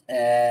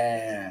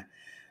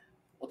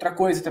 Outra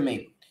coisa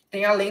também.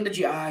 Tem a lenda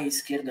de a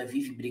esquerda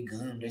vive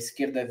brigando, a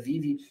esquerda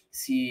vive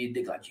se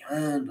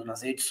degladiando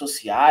nas redes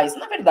sociais.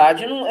 Na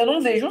verdade, eu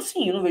não vejo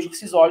assim, eu não vejo com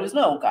esses olhos,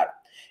 não, cara.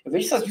 Eu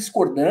vejo essas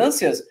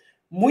discordâncias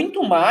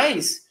muito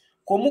mais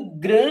como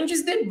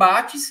grandes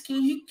debates que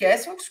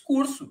enriquecem o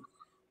discurso.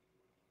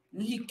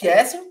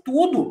 Enriquecem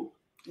tudo.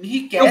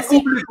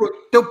 Enriquecem...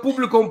 Teu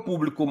público é um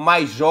público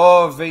mais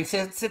jovem?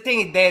 Você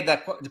tem ideia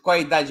de qual é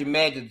a idade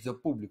média do seu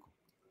público?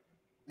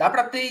 Dá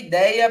para ter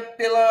ideia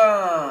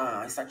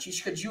pela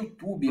estatística de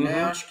YouTube,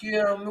 né? Acho que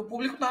o meu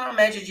público tá na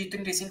média de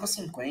 35 a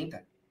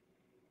 50.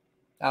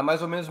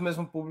 Mais ou menos o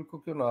mesmo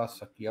público que o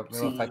nosso aqui, a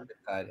mesma faixa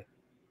etária.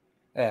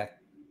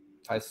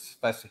 Faz.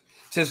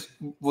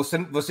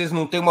 Vocês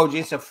não têm uma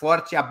audiência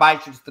forte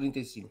abaixo de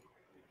 35?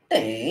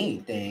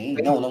 Tem.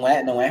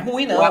 Não é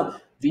ruim,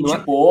 não. 20 e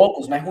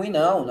poucos não é ruim,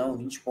 não. Não,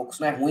 20 e poucos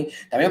não é ruim.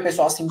 Também o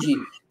pessoal assim de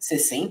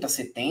 60,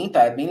 70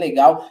 é bem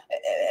legal.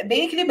 É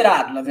bem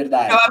equilibrado, na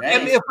verdade.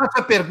 Né? Eu faço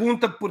a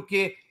pergunta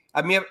porque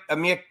a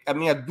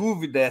minha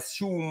dúvida é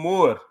se o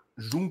humor,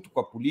 junto com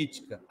a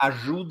política,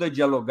 ajuda a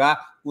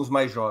dialogar com os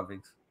mais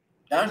jovens.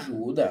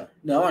 Ajuda.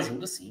 Não,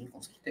 ajuda sim,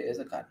 com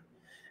certeza, cara.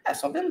 É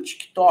só ver no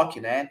TikTok,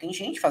 né? Tem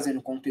gente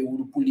fazendo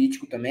conteúdo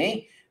político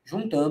também,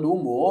 juntando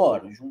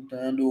humor,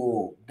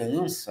 juntando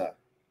dança.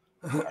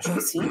 Acho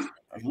que sim,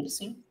 ajuda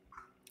sim.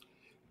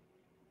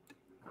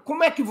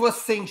 Como é que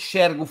você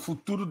enxerga o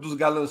futuro dos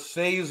Galãs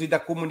Feios e da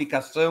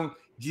comunicação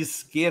de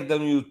esquerda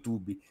no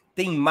YouTube?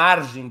 Tem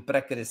margem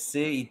para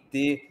crescer e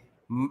ter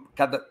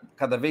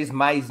cada vez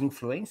mais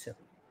influência?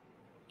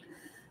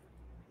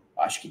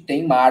 Acho que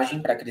tem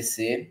margem para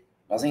crescer.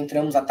 Nós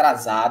entramos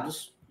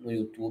atrasados no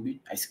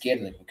YouTube, a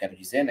esquerda, eu quero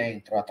dizer, né?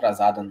 Entrou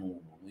atrasada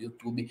no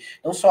YouTube,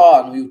 não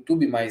só no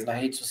YouTube, mas na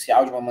rede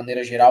social, de uma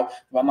maneira geral,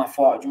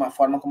 de uma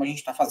forma como a gente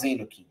está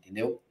fazendo aqui,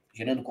 entendeu?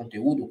 Gerando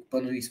conteúdo,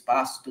 ocupando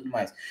espaço e tudo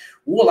mais.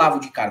 O Olavo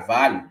de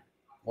Carvalho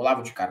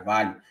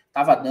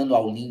estava dando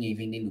aulinha e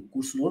vendendo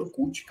curso no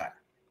Orkut, cara.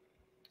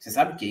 Você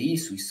sabe o que é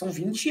isso? Isso são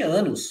 20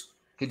 anos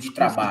de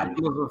trabalho. De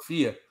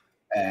filosofia.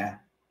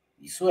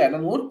 Isso era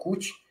no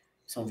Orkut.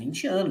 São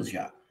 20 anos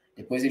já.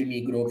 Depois ele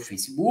migrou para o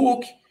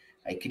Facebook,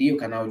 aí cria o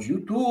canal de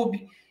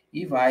YouTube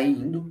e vai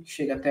indo,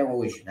 chega até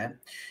hoje, né?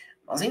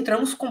 Nós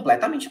entramos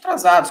completamente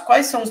atrasados.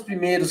 Quais são os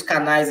primeiros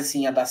canais,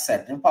 assim, a dar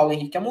certo? Tem o Paulo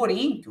Henrique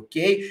Amorim, que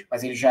ok,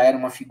 mas ele já era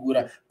uma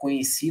figura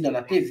conhecida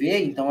na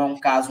TV, então é um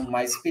caso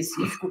mais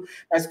específico.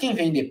 Mas quem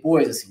vem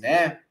depois, assim,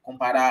 né?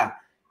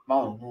 Comparar,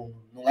 não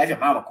leve a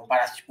mal, mas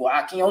comparar, tipo,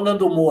 quem é o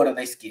Nando Moura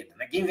da esquerda,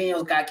 né? Quem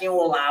é o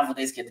Olavo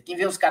da esquerda? Quem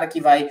vem os caras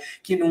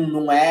que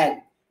não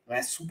é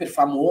super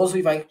famoso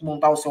e vai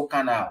montar o seu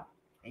canal?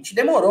 A gente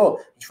demorou.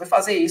 A gente foi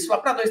fazer isso lá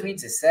para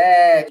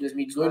 2017,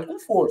 2018 com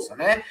força,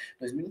 né?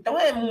 Então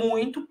é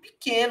muito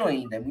pequeno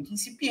ainda, é muito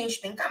incipiente.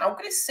 Tem canal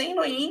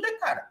crescendo ainda,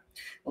 cara.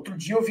 Outro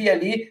dia eu vi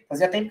ali,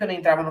 fazia tempo que eu não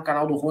entrava no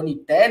canal do Rony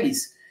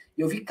Teles,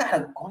 e eu vi,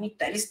 cara, o Rony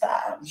Teles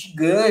tá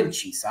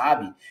gigante,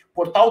 sabe? O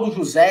portal do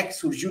José, que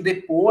surgiu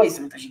depois,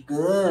 também tá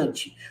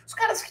gigante. Os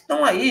caras que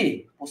estão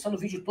aí, postando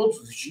vídeo todos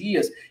os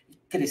dias,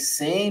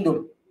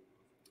 crescendo.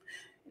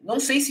 Não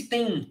sei se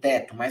tem um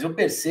teto, mas eu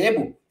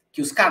percebo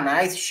que os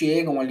canais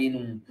chegam ali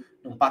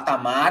num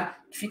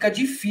patamar que fica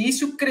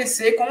difícil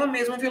crescer com a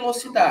mesma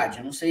velocidade.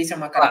 Eu não sei se é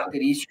uma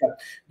característica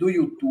do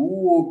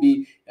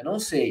YouTube, eu não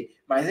sei.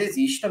 Mas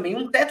existe também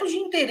um teto de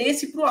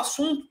interesse para o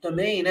assunto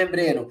também, né,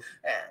 Breno?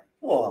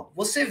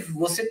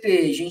 Você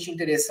ter gente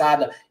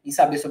interessada em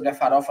saber sobre a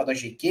farofa da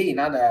GK,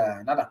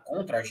 nada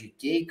contra a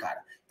GK,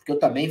 cara, porque eu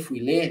também fui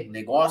ler o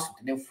negócio,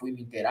 entendeu? Fui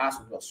me inteirar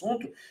sobre o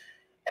assunto.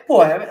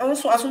 É um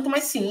assunto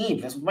mais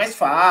simples, um assunto mais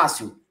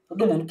fácil.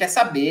 Todo mundo quer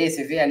saber,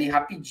 você vê ali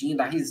rapidinho,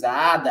 dá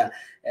risada,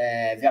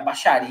 vê a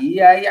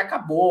baixaria e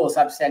acabou,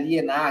 sabe? Se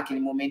alienar, aquele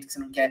momento que você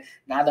não quer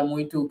nada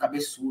muito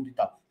cabeçudo e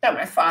tal. É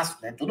mais fácil,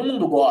 né? Todo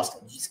mundo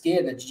gosta, de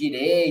esquerda, de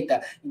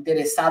direita,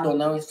 interessado ou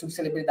não em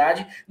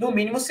subcelebridade. No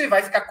mínimo, você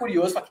vai ficar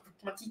curioso, falar,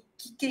 mas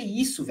que é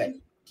isso,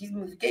 velho?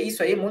 Que é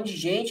isso aí? Um monte de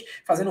gente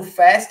fazendo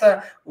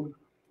festa,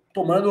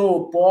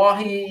 tomando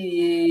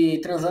porre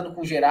e transando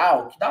com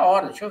geral. Que da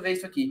hora, deixa eu ver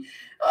isso aqui.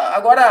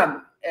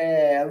 Agora,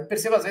 eu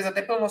percebo às vezes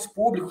até pelo nosso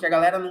público que a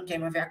galera não quer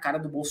mais ver a cara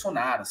do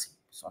Bolsonaro, assim.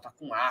 O pessoal tá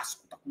com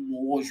asco, tá com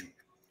nojo.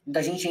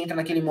 Muita gente entra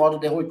naquele modo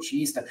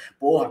derrotista.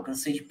 Porra,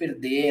 cansei de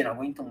perder, não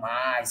aguento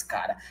mais,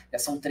 cara. Já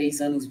são 3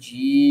 anos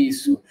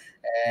disso.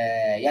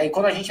 E aí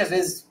quando a gente às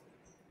vezes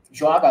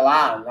joga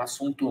lá um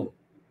assunto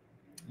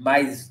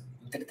mais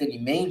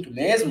entretenimento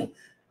mesmo,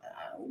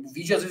 o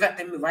vídeo às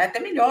vezes vai até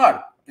melhor.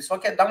 A pessoa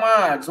quer dar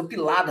uma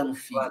desopilada no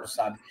fígado,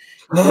 sabe?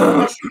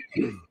 Então,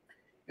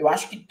 eu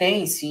acho que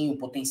tem, sim, o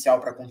potencial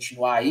para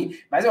continuar aí,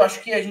 mas eu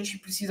acho que a gente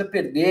precisa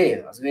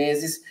perder, às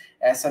vezes,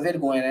 essa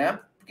vergonha, né?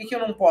 Por que eu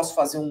não posso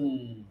fazer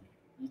um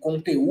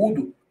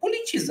conteúdo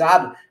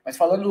politizado, mas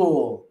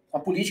falando com a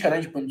política, né,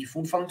 de pano de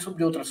fundo, falando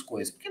sobre outras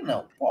coisas? Por que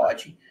não?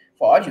 Pode.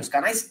 Os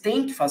canais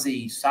têm que fazer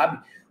isso,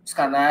 sabe? Os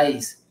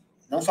canais,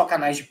 não só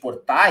canais de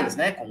portais,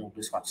 né, como o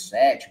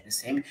 247, o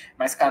DCM,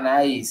 mas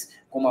canais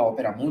como a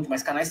Opera Mundi,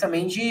 mas canais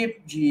também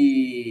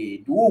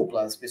de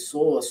duplas,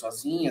 pessoas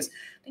sozinhas.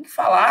 Tem que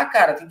falar,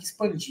 cara, tem que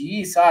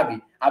expandir,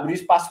 sabe? Abrir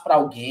espaço para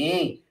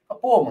alguém.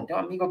 Pô, mano, tem um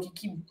amigo aqui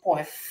que,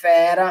 porra, é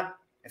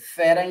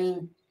fera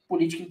em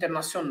política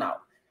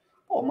internacional.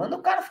 Pô, manda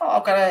o cara falar,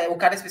 o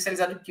cara é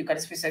especializado em quê? O cara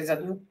é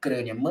especializado em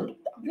Ucrânia. Manda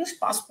abrir um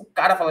espaço pro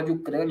cara falar de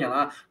Ucrânia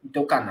lá no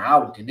teu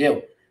canal,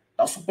 entendeu?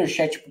 Dá o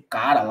superchat pro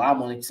cara lá,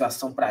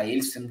 monetização para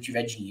ele, se você não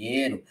tiver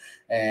dinheiro.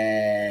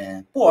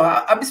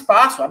 Abre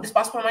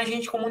espaço para mais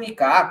gente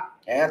comunicar.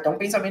 É até um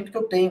pensamento que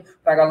eu tenho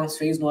para Galãs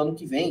Feios no ano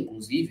que vem,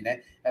 inclusive,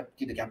 né?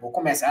 Porque daqui a pouco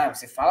começa,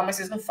 você fala, mas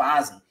vocês não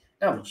fazem.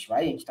 Não,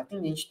 a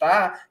gente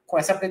tá com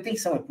essa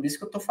pretensão, é por isso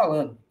que eu tô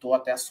falando. Tô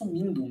até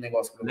assumindo um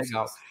negócio para vocês.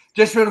 Legal.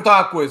 Deixa eu te perguntar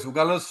uma coisa, o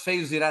Galãs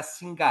Feios irá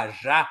se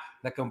engajar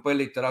na campanha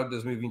eleitoral de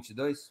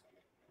 2022?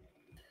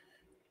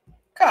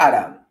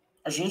 Cara,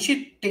 a gente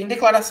tem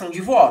declaração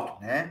de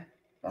voto, né?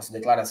 Nossa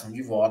declaração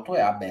de voto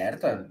é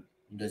aberta.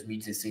 Em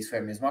 2016 foi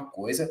a mesma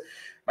coisa.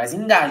 Mas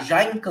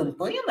engajar em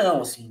campanha,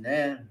 não, assim,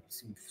 né?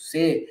 Assim,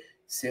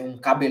 ser um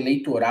cabo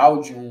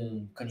eleitoral de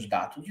um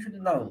candidato,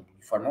 não,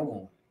 de forma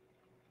alguma.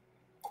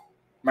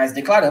 Mas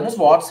declaramos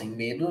voto, sem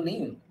medo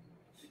nenhum.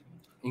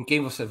 Em quem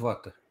você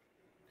vota?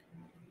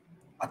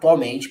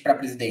 Atualmente, para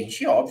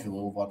presidente, óbvio,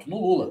 eu voto no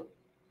Lula.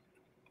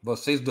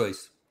 Vocês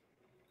dois?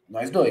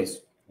 Nós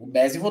dois. O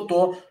Bezi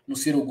votou no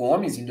Ciro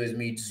Gomes em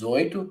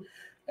 2018,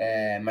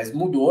 mas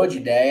mudou de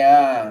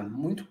ideia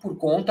muito por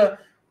conta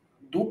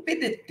do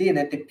PDT,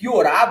 né, ter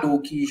piorado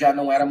o que já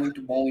não era muito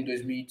bom em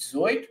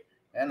 2018,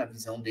 né, na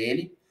visão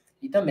dele,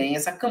 e também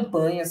essa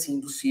campanha assim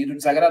do Ciro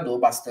desagradou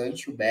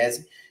bastante o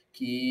Bezi,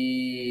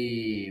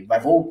 que vai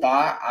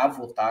voltar a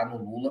votar no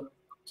Lula,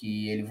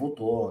 que ele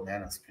votou, né,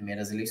 nas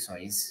primeiras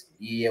eleições,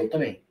 e eu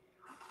também.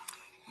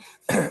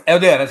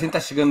 Helder, a gente está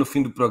chegando no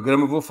fim do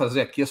programa, eu vou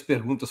fazer aqui as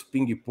perguntas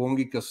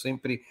ping-pong que eu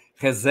sempre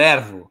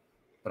reservo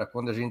para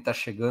quando a gente está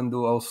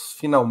chegando aos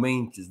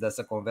finalmente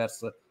dessa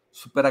conversa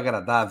super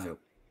agradável.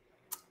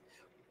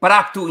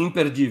 Prato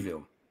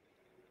imperdível.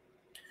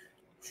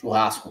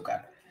 Churrasco,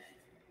 cara.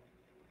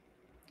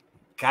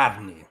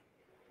 Carne.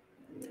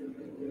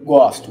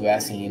 Gosto,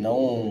 assim,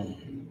 não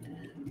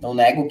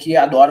nego que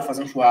adoro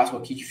fazer um churrasco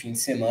aqui de fim de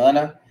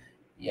semana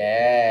e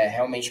é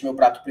realmente meu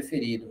prato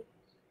preferido.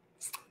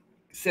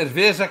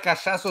 Cerveja,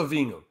 cachaça ou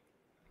vinho?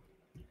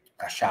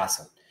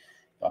 Cachaça.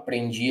 Eu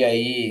aprendi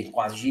aí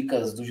com as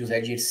dicas do José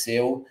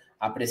Dirceu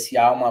a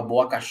apreciar uma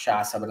boa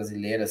cachaça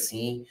brasileira,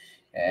 assim,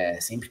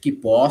 sempre que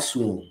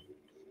posso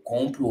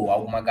compro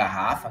alguma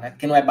garrafa, né?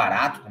 Porque não é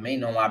barato também,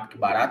 não é um hábito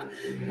barato,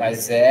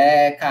 mas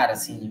cara,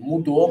 assim,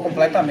 mudou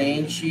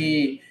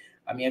completamente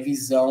a minha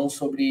visão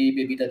sobre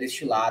bebida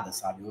destilada,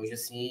 sabe? Hoje,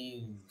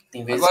 assim,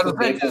 Tem vezes Agora, que eu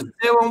o Zé bebo...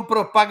 Dirceu é um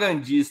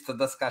propagandista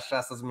das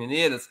cachaças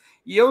mineiras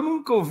e eu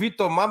nunca ouvi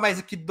tomar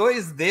mais que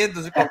 2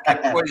 dedos de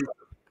qualquer coisa.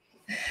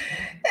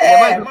 É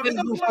mais ou Uma vez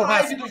menos eu vi um uma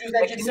live churrasqueiro. do José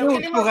É que nem Dirceu que um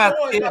ele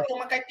churrasqueiro. matou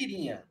uma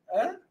caipirinha.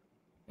 Hã?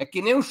 É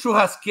que nem um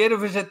churrasqueiro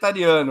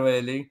vegetariano,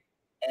 ele, hein?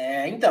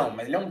 Então,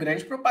 mas ele é um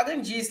grande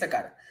propagandista,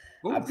 cara.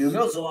 Abriu Uf,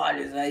 meus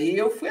olhos, aí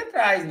eu fui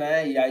atrás,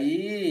 né? E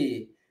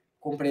aí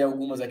comprei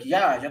algumas aqui.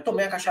 Já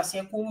tomei a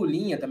cachaçinha com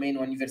lulinha também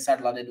no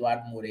aniversário lá do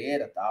Eduardo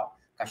Moreira, tal.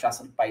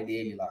 Cachaça do pai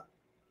dele lá.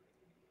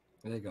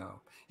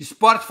 legal.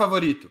 Esporte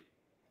favorito?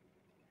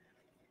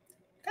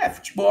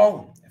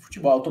 Futebol. É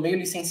futebol. Eu tô meio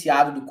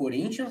licenciado do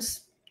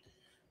Corinthians.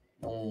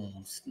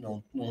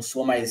 Não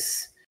sou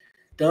mais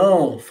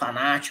tão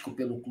fanático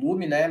pelo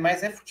clube, né?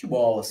 Mas é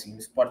futebol, assim, o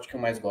esporte que eu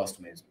mais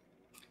gosto mesmo.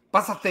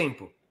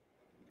 Passatempo?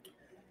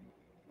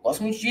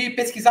 Gosto muito de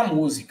pesquisar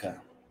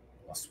música.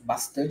 Gosto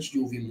bastante de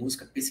ouvir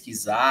música,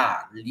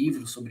 pesquisar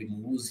livros sobre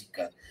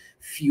música,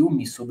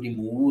 filmes sobre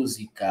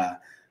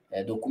música,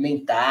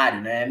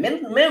 documentário, né?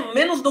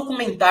 Menos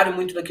documentário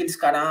muito daqueles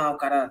caras, o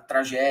cara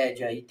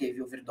tragédia e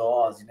teve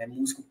overdose, né?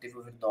 Músico que teve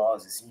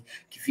overdose, assim,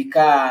 que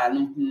fica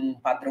num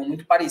padrão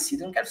muito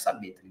parecido, eu não quero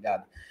saber, tá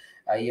ligado?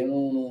 Aí eu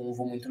não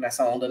vou muito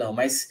nessa onda, não.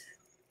 Mas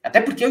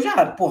até porque eu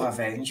já, porra,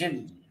 velho,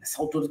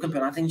 nessa altura do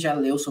campeonato a gente já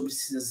leu sobre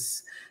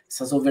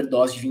essas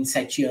overdoses de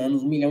 27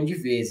 anos 1 milhão de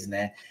vezes,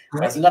 né?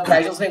 Mas indo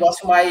atrás de uns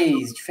negócios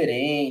mais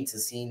diferentes,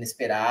 assim,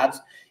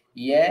 inesperados.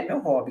 E é meu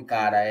hobby,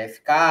 cara. É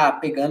ficar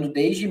pegando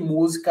desde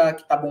música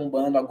que tá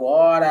bombando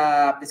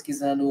agora,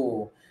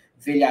 pesquisando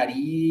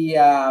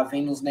velharia,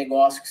 vendo uns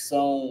negócios que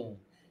são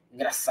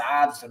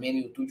engraçados também no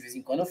YouTube de vez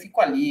em quando. Eu fico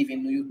ali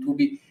vendo no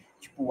YouTube,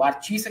 tipo, o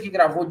artista que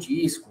gravou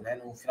disco, né?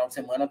 No final de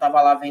semana eu tava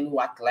lá vendo o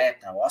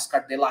atleta,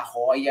 Oscar de la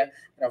Hoya,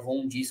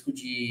 gravou um disco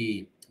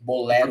de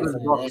bolero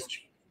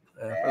romântico.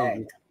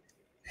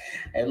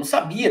 Eu não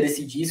sabia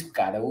desse disco,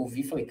 cara. Eu ouvi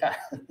e falei, cara,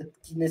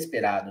 que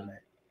inesperado, né?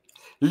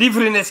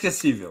 Livro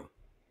inesquecível?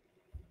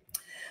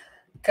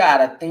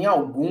 Cara, tem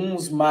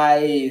alguns,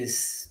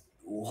 mas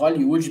o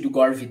Hollywood do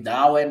Gore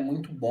Vidal é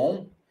muito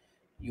bom.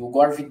 E o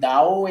Gore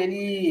Vidal,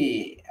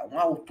 ele é um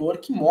autor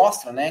que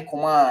mostra, né,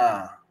 como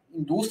a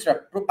indústria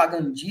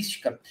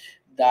propagandística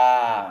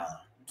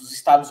dos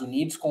Estados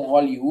Unidos com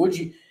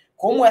Hollywood,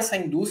 como essa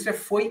indústria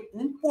foi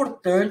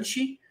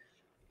importante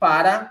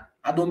para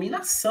a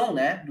dominação,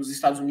 né, dos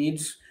Estados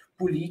Unidos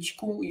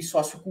político e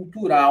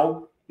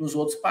sociocultural nos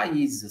outros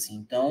países. Assim.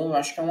 Então, eu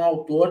acho que é um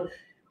autor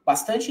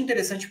bastante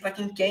interessante para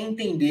quem quer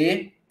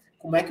entender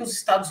como é que os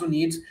Estados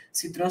Unidos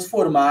se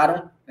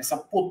transformaram nessa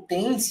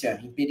potência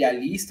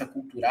imperialista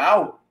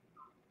cultural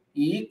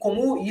e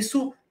como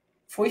isso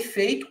foi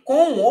feito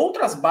com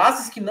outras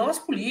bases que não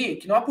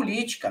a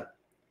política,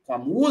 com a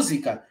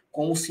música,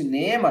 com o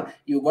cinema.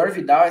 E o Gore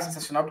Vidal é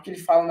sensacional porque ele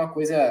fala uma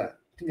coisa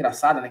muito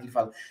engraçada, né? Que ele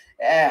fala,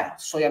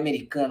 sonho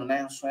americano,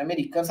 né? Sonho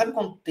americano. Sabe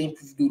quanto tempo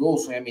durou o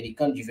sonho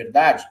americano de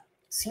verdade?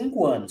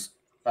 5 anos,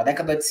 na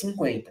década de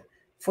 50.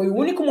 Foi o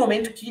único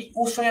momento que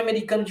o sonho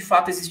americano de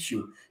fato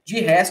existiu.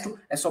 De resto,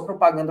 é só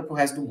propaganda pro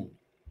resto do mundo.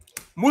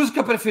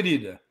 Música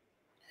preferida?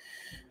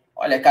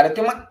 Olha, cara,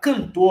 tem uma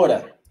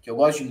cantora que eu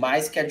gosto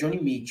demais, que é a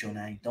Joni Mitchell,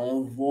 né? Então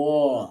eu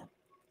vou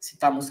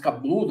citar a música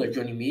Blue da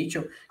Joni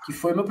Mitchell, que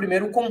foi meu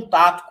primeiro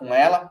contato com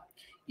ela,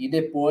 e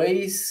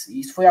depois,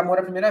 isso foi amor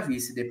à primeira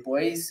vista, e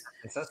depois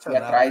fui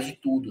atrás de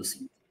tudo,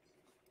 assim.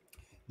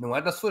 Não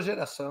é da sua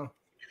geração.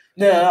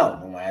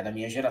 Não é da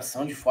minha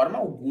geração de forma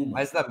alguma.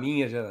 Mas da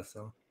minha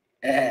geração.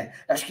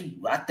 Acho que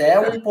até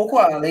um pouco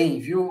além,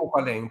 viu?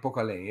 Um pouco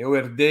além. Eu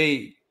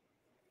herdei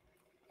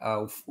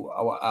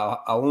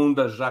a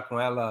onda já com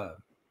ela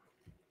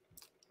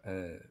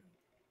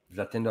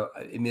já tendo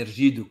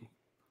emergido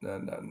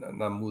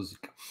na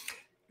música.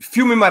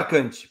 Filme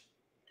marcante?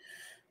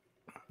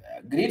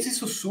 Gritos e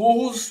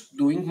Sussurros,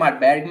 do Ingmar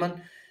Bergman,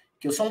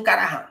 que eu sou um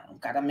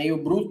cara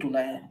meio bruto,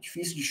 né?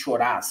 Difícil de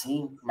chorar,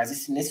 assim,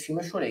 mas nesse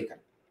filme eu chorei,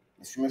 cara.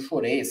 Nesse filme eu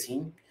chorei,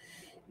 assim,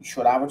 e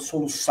chorava de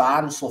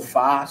soluçar no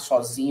sofá,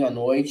 sozinho à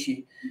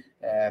noite,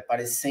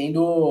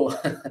 parecendo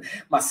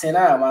uma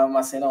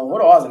cena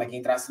horrorosa, né? Quem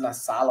entrasse na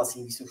sala,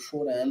 assim, visse eu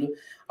chorando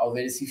ao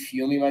ver esse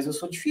filme, mas eu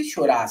sou difícil de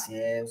chorar, assim,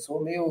 eu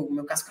sou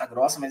meio casca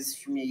grossa, mas esse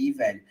filme aí,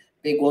 velho,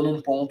 pegou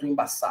num ponto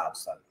embaçado,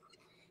 sabe?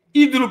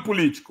 Ídolo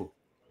político?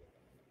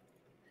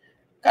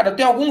 Cara, eu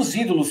tenho alguns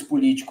ídolos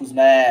políticos,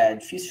 né? É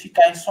difícil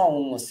ficar em só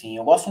um, assim.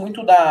 Eu gosto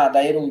muito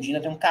da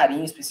Erundina, tenho um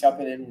carinho especial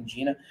pela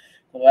Erundina.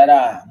 Quando eu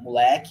era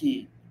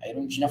moleque, a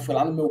Erundina foi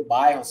lá no meu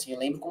bairro, assim, eu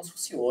lembro como se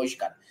fosse hoje,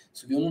 cara.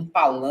 Subiu num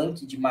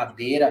palanque de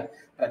madeira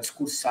para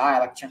discursar,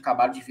 ela que tinha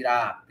acabado de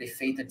virar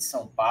prefeita de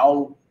São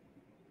Paulo,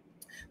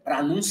 para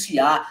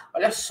anunciar.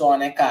 Olha só,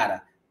 né,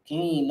 cara?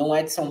 Quem não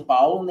é de São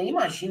Paulo nem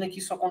imagina que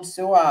isso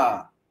aconteceu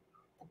há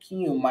um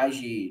pouquinho mais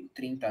de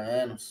 30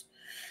 anos.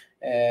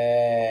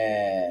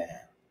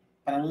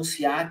 Para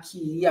anunciar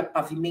que ia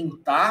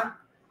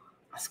pavimentar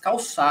as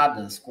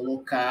calçadas,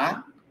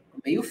 colocar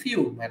meio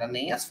fio, não era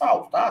nem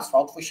asfalto, tá?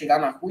 Asfalto foi chegar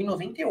na rua em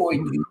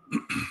 98.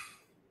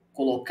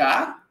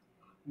 Colocar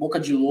boca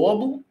de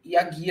lobo e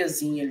a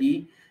guiazinha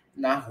ali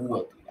na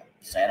rua.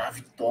 Isso era a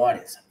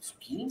vitória, sabe? Isso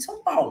aqui em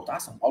São Paulo, tá?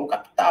 São Paulo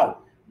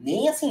capital.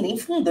 Nem assim, nem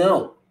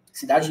fundão.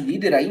 Cidade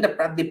líder ainda,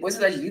 para depois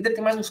da cidade líder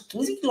tem mais uns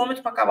 15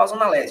 quilômetros para acabar a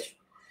Zona Leste.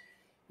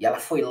 E ela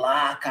foi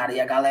lá, cara, e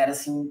a galera,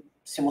 assim,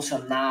 se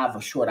emocionava,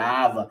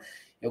 chorava.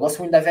 Eu gosto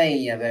muito da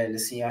veinha, velho,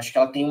 assim, eu acho que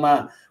ela tem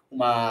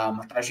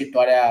uma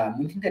trajetória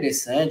muito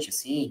interessante,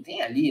 assim,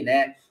 tem ali,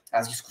 né,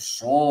 as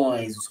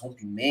discussões, os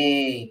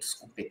rompimentos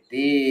com o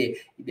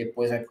PT, e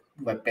depois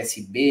vai pro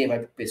PSB, vai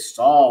pro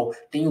PSOL,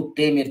 tem o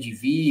Temer de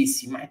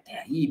vice, mas até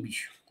aí,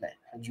 bicho, né,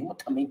 a Dilma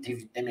também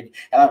teve Temer,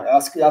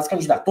 ela se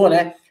candidatou,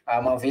 né,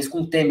 uma vez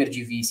com o Temer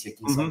de vice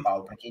aqui em São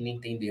Paulo, para quem não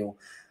entendeu.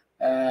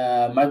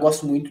 Mas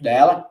gosto muito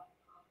dela.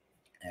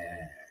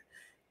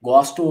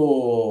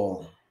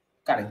 Gosto,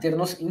 cara,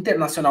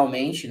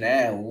 internacionalmente,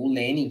 né? O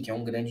Lenin, que é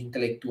um grande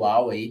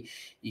intelectual aí,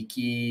 e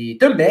que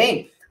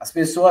também as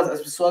pessoas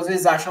às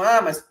vezes acham,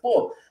 mas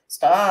pô, você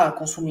está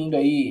consumindo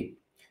aí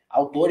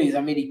autores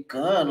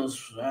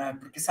americanos,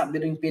 porque saber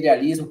do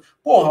imperialismo.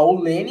 Porra, o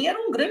Lenin era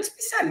um grande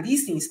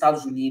especialista em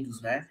Estados Unidos,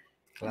 né?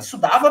 Claro. Ele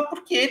estudava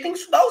porque tem que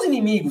estudar os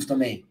inimigos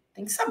também.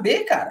 Tem que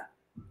saber, cara,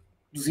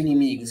 dos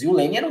inimigos. E o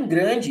Lenin era um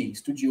grande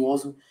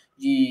estudioso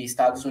de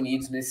Estados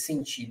Unidos nesse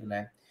sentido,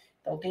 né?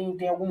 Então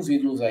tem alguns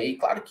ídolos aí.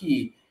 Claro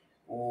que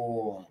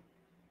o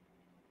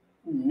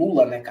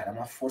Lula, né, cara, é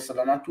uma força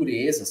da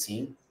natureza,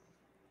 assim.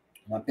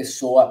 Uma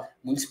pessoa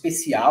muito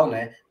especial,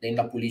 né, dentro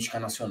da política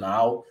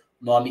nacional.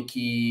 Nome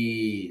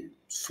que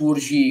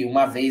surge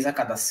uma vez a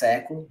cada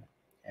século.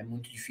 É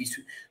muito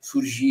difícil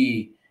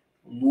surgir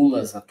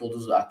Lulas a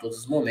todos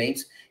os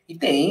momentos. E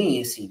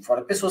tem, assim,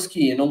 fora pessoas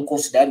que não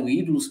considero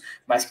ídolos,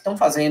 mas que estão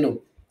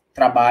fazendo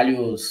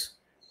trabalhos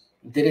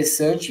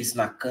interessantes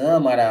na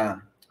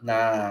Câmara,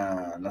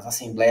 nas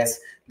assembleias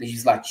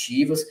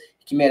legislativas,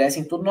 que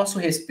merecem todo o nosso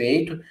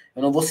respeito.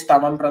 Eu não vou citar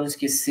nome para não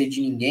esquecer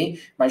de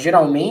ninguém, mas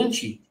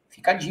geralmente,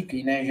 fica a dica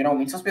aí, né?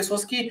 Geralmente são as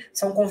pessoas que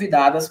são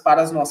convidadas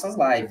para as nossas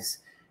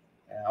lives.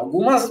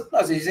 Algumas,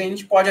 às vezes, a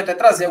gente pode até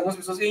trazer algumas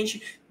pessoas que a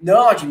gente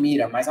não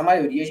admira, mas a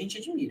maioria a gente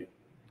admira.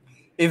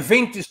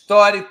 Evento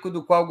histórico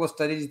do qual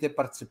gostaria de ter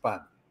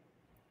participado?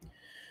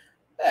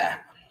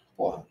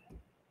 Porra.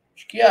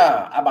 Acho que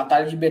a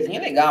Batalha de Berlim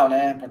é legal,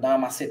 né? Pra dar uma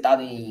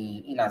macetada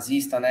em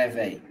nazista, né,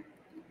 velho?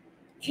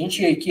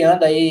 Gente que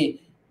anda aí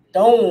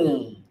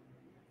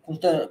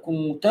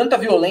com tanta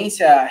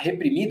violência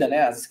reprimida,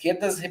 né? As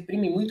esquerdas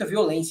reprimem muita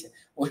violência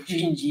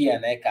hoje em dia,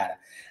 né, cara?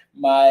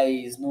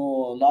 Mas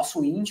no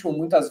nosso íntimo,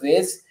 muitas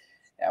vezes,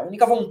 a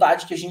única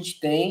vontade que a gente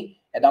tem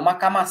é dar uma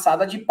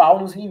camaçada de pau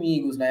nos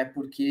inimigos, né?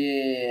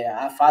 Porque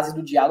a fase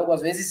do diálogo,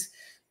 às vezes,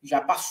 já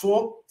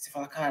passou. Você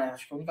fala, cara,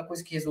 acho que a única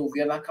coisa que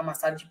resolvia era dar uma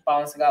camaçada de pau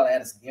nessa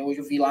galera. Assim.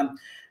 Hoje eu vi lá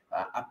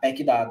a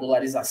PEC da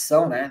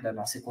dolarização, né? Da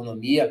nossa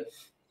economia.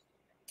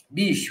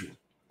 Bicho,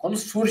 quando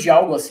surge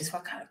algo assim, você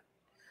fala, cara,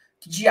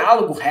 que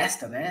diálogo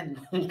resta, né?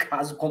 Num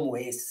caso como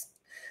esse.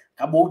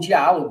 Acabou o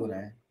diálogo,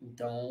 né?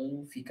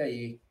 Então, fica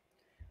aí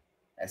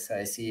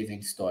esse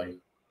evento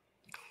histórico.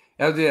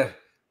 Helder,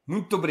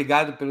 muito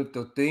obrigado pelo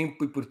teu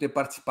tempo e por ter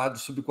participado do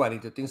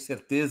Sub-40. Eu tenho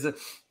certeza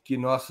que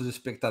nossos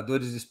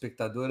espectadores e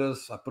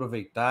espectadoras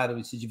aproveitaram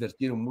e se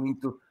divertiram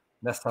muito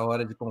nessa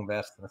hora de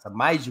conversa, nessa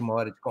mais de uma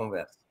hora de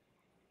conversa.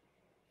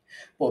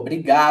 Pô,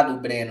 obrigado,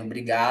 Breno,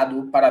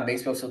 obrigado.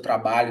 Parabéns pelo seu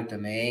trabalho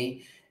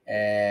também.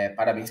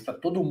 Parabéns para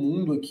todo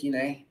mundo aqui,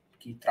 né?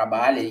 Que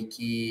trabalha e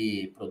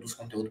que produz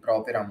conteúdo para a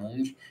Opera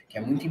Mundi, que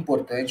é muito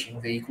importante, um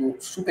veículo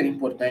super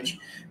importante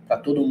para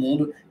todo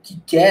mundo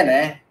que quer,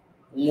 né?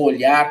 Um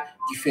olhar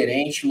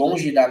diferente,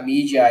 longe da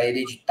mídia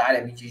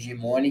hereditária, mídia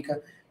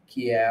hegemônica,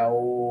 que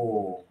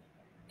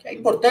é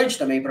importante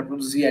também para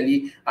produzir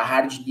ali a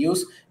hard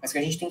news, mas que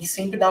a gente tem que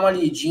sempre dar uma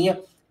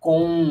lidinha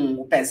com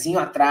o pezinho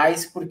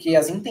atrás, porque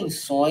as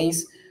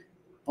intenções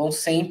vão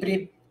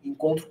sempre de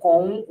encontro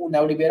com o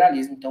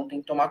neoliberalismo. Então tem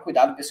que tomar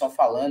cuidado, o pessoal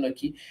falando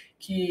aqui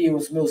que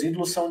os meus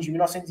ídolos são de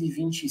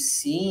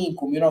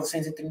 1925,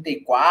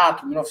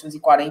 1934,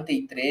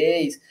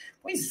 1943.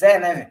 Pois é,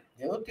 né,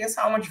 velho? Eu tenho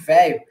essa alma de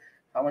velho.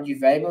 Alma de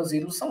velho, meus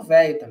ídolos são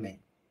velho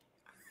também.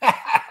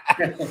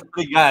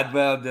 Obrigado,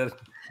 Helder.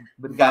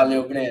 Obrigado.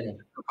 Valeu, Breno.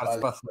 Pela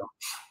participação. Valeu.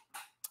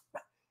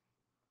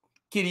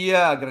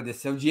 Queria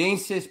agradecer a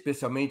audiência,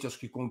 especialmente aos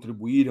que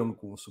contribuíram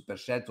com o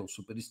Superchat ou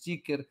Super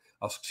Sticker,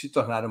 aos que se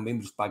tornaram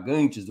membros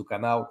pagantes do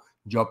canal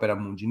de Opera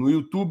Mundi no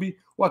YouTube,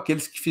 ou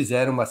aqueles que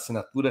fizeram uma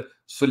assinatura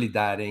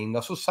solidária em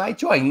nosso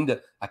site, ou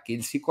ainda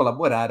aqueles que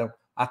colaboraram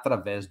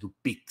através do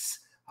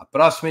Pix. A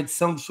próxima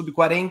edição do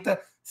Sub-40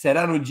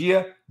 será no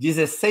dia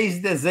 16 de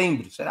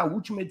dezembro, será a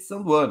última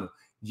edição do ano,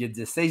 dia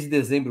 16 de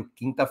dezembro,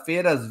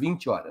 quinta-feira, às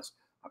 20 horas.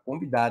 A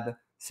convidada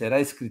será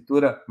a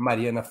escritora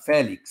Mariana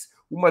Félix,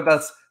 uma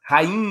das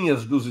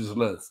rainhas dos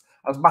slams,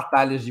 as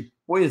batalhas de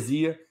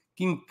poesia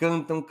que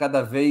encantam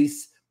cada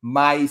vez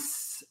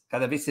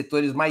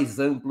setores mais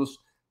amplos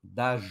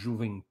da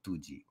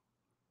juventude.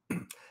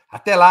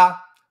 Até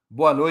lá,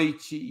 boa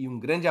noite e um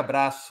grande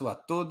abraço a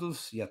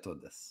todos e a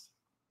todas.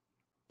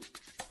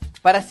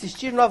 Para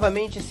assistir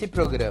novamente esse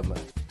programa,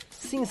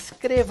 se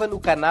inscreva no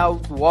canal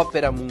do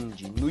Opera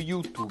Mundi no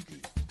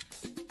YouTube.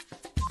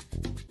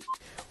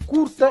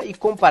 Curta e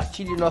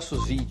compartilhe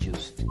nossos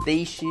vídeos.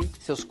 Deixe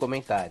seus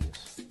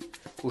comentários.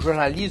 O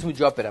jornalismo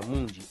de Opera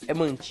Mundi é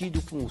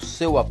mantido com o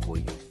seu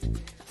apoio.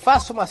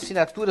 Faça uma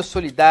assinatura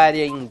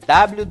solidária em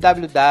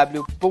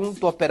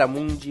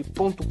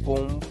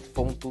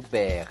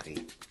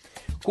www.operamundi.com.br.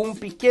 Com um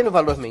pequeno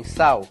valor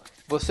mensal,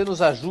 você nos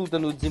ajuda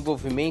no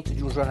desenvolvimento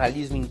de um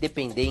jornalismo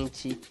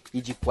independente e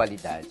de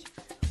qualidade.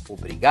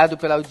 Obrigado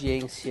pela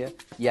audiência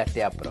e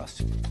até a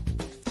próxima.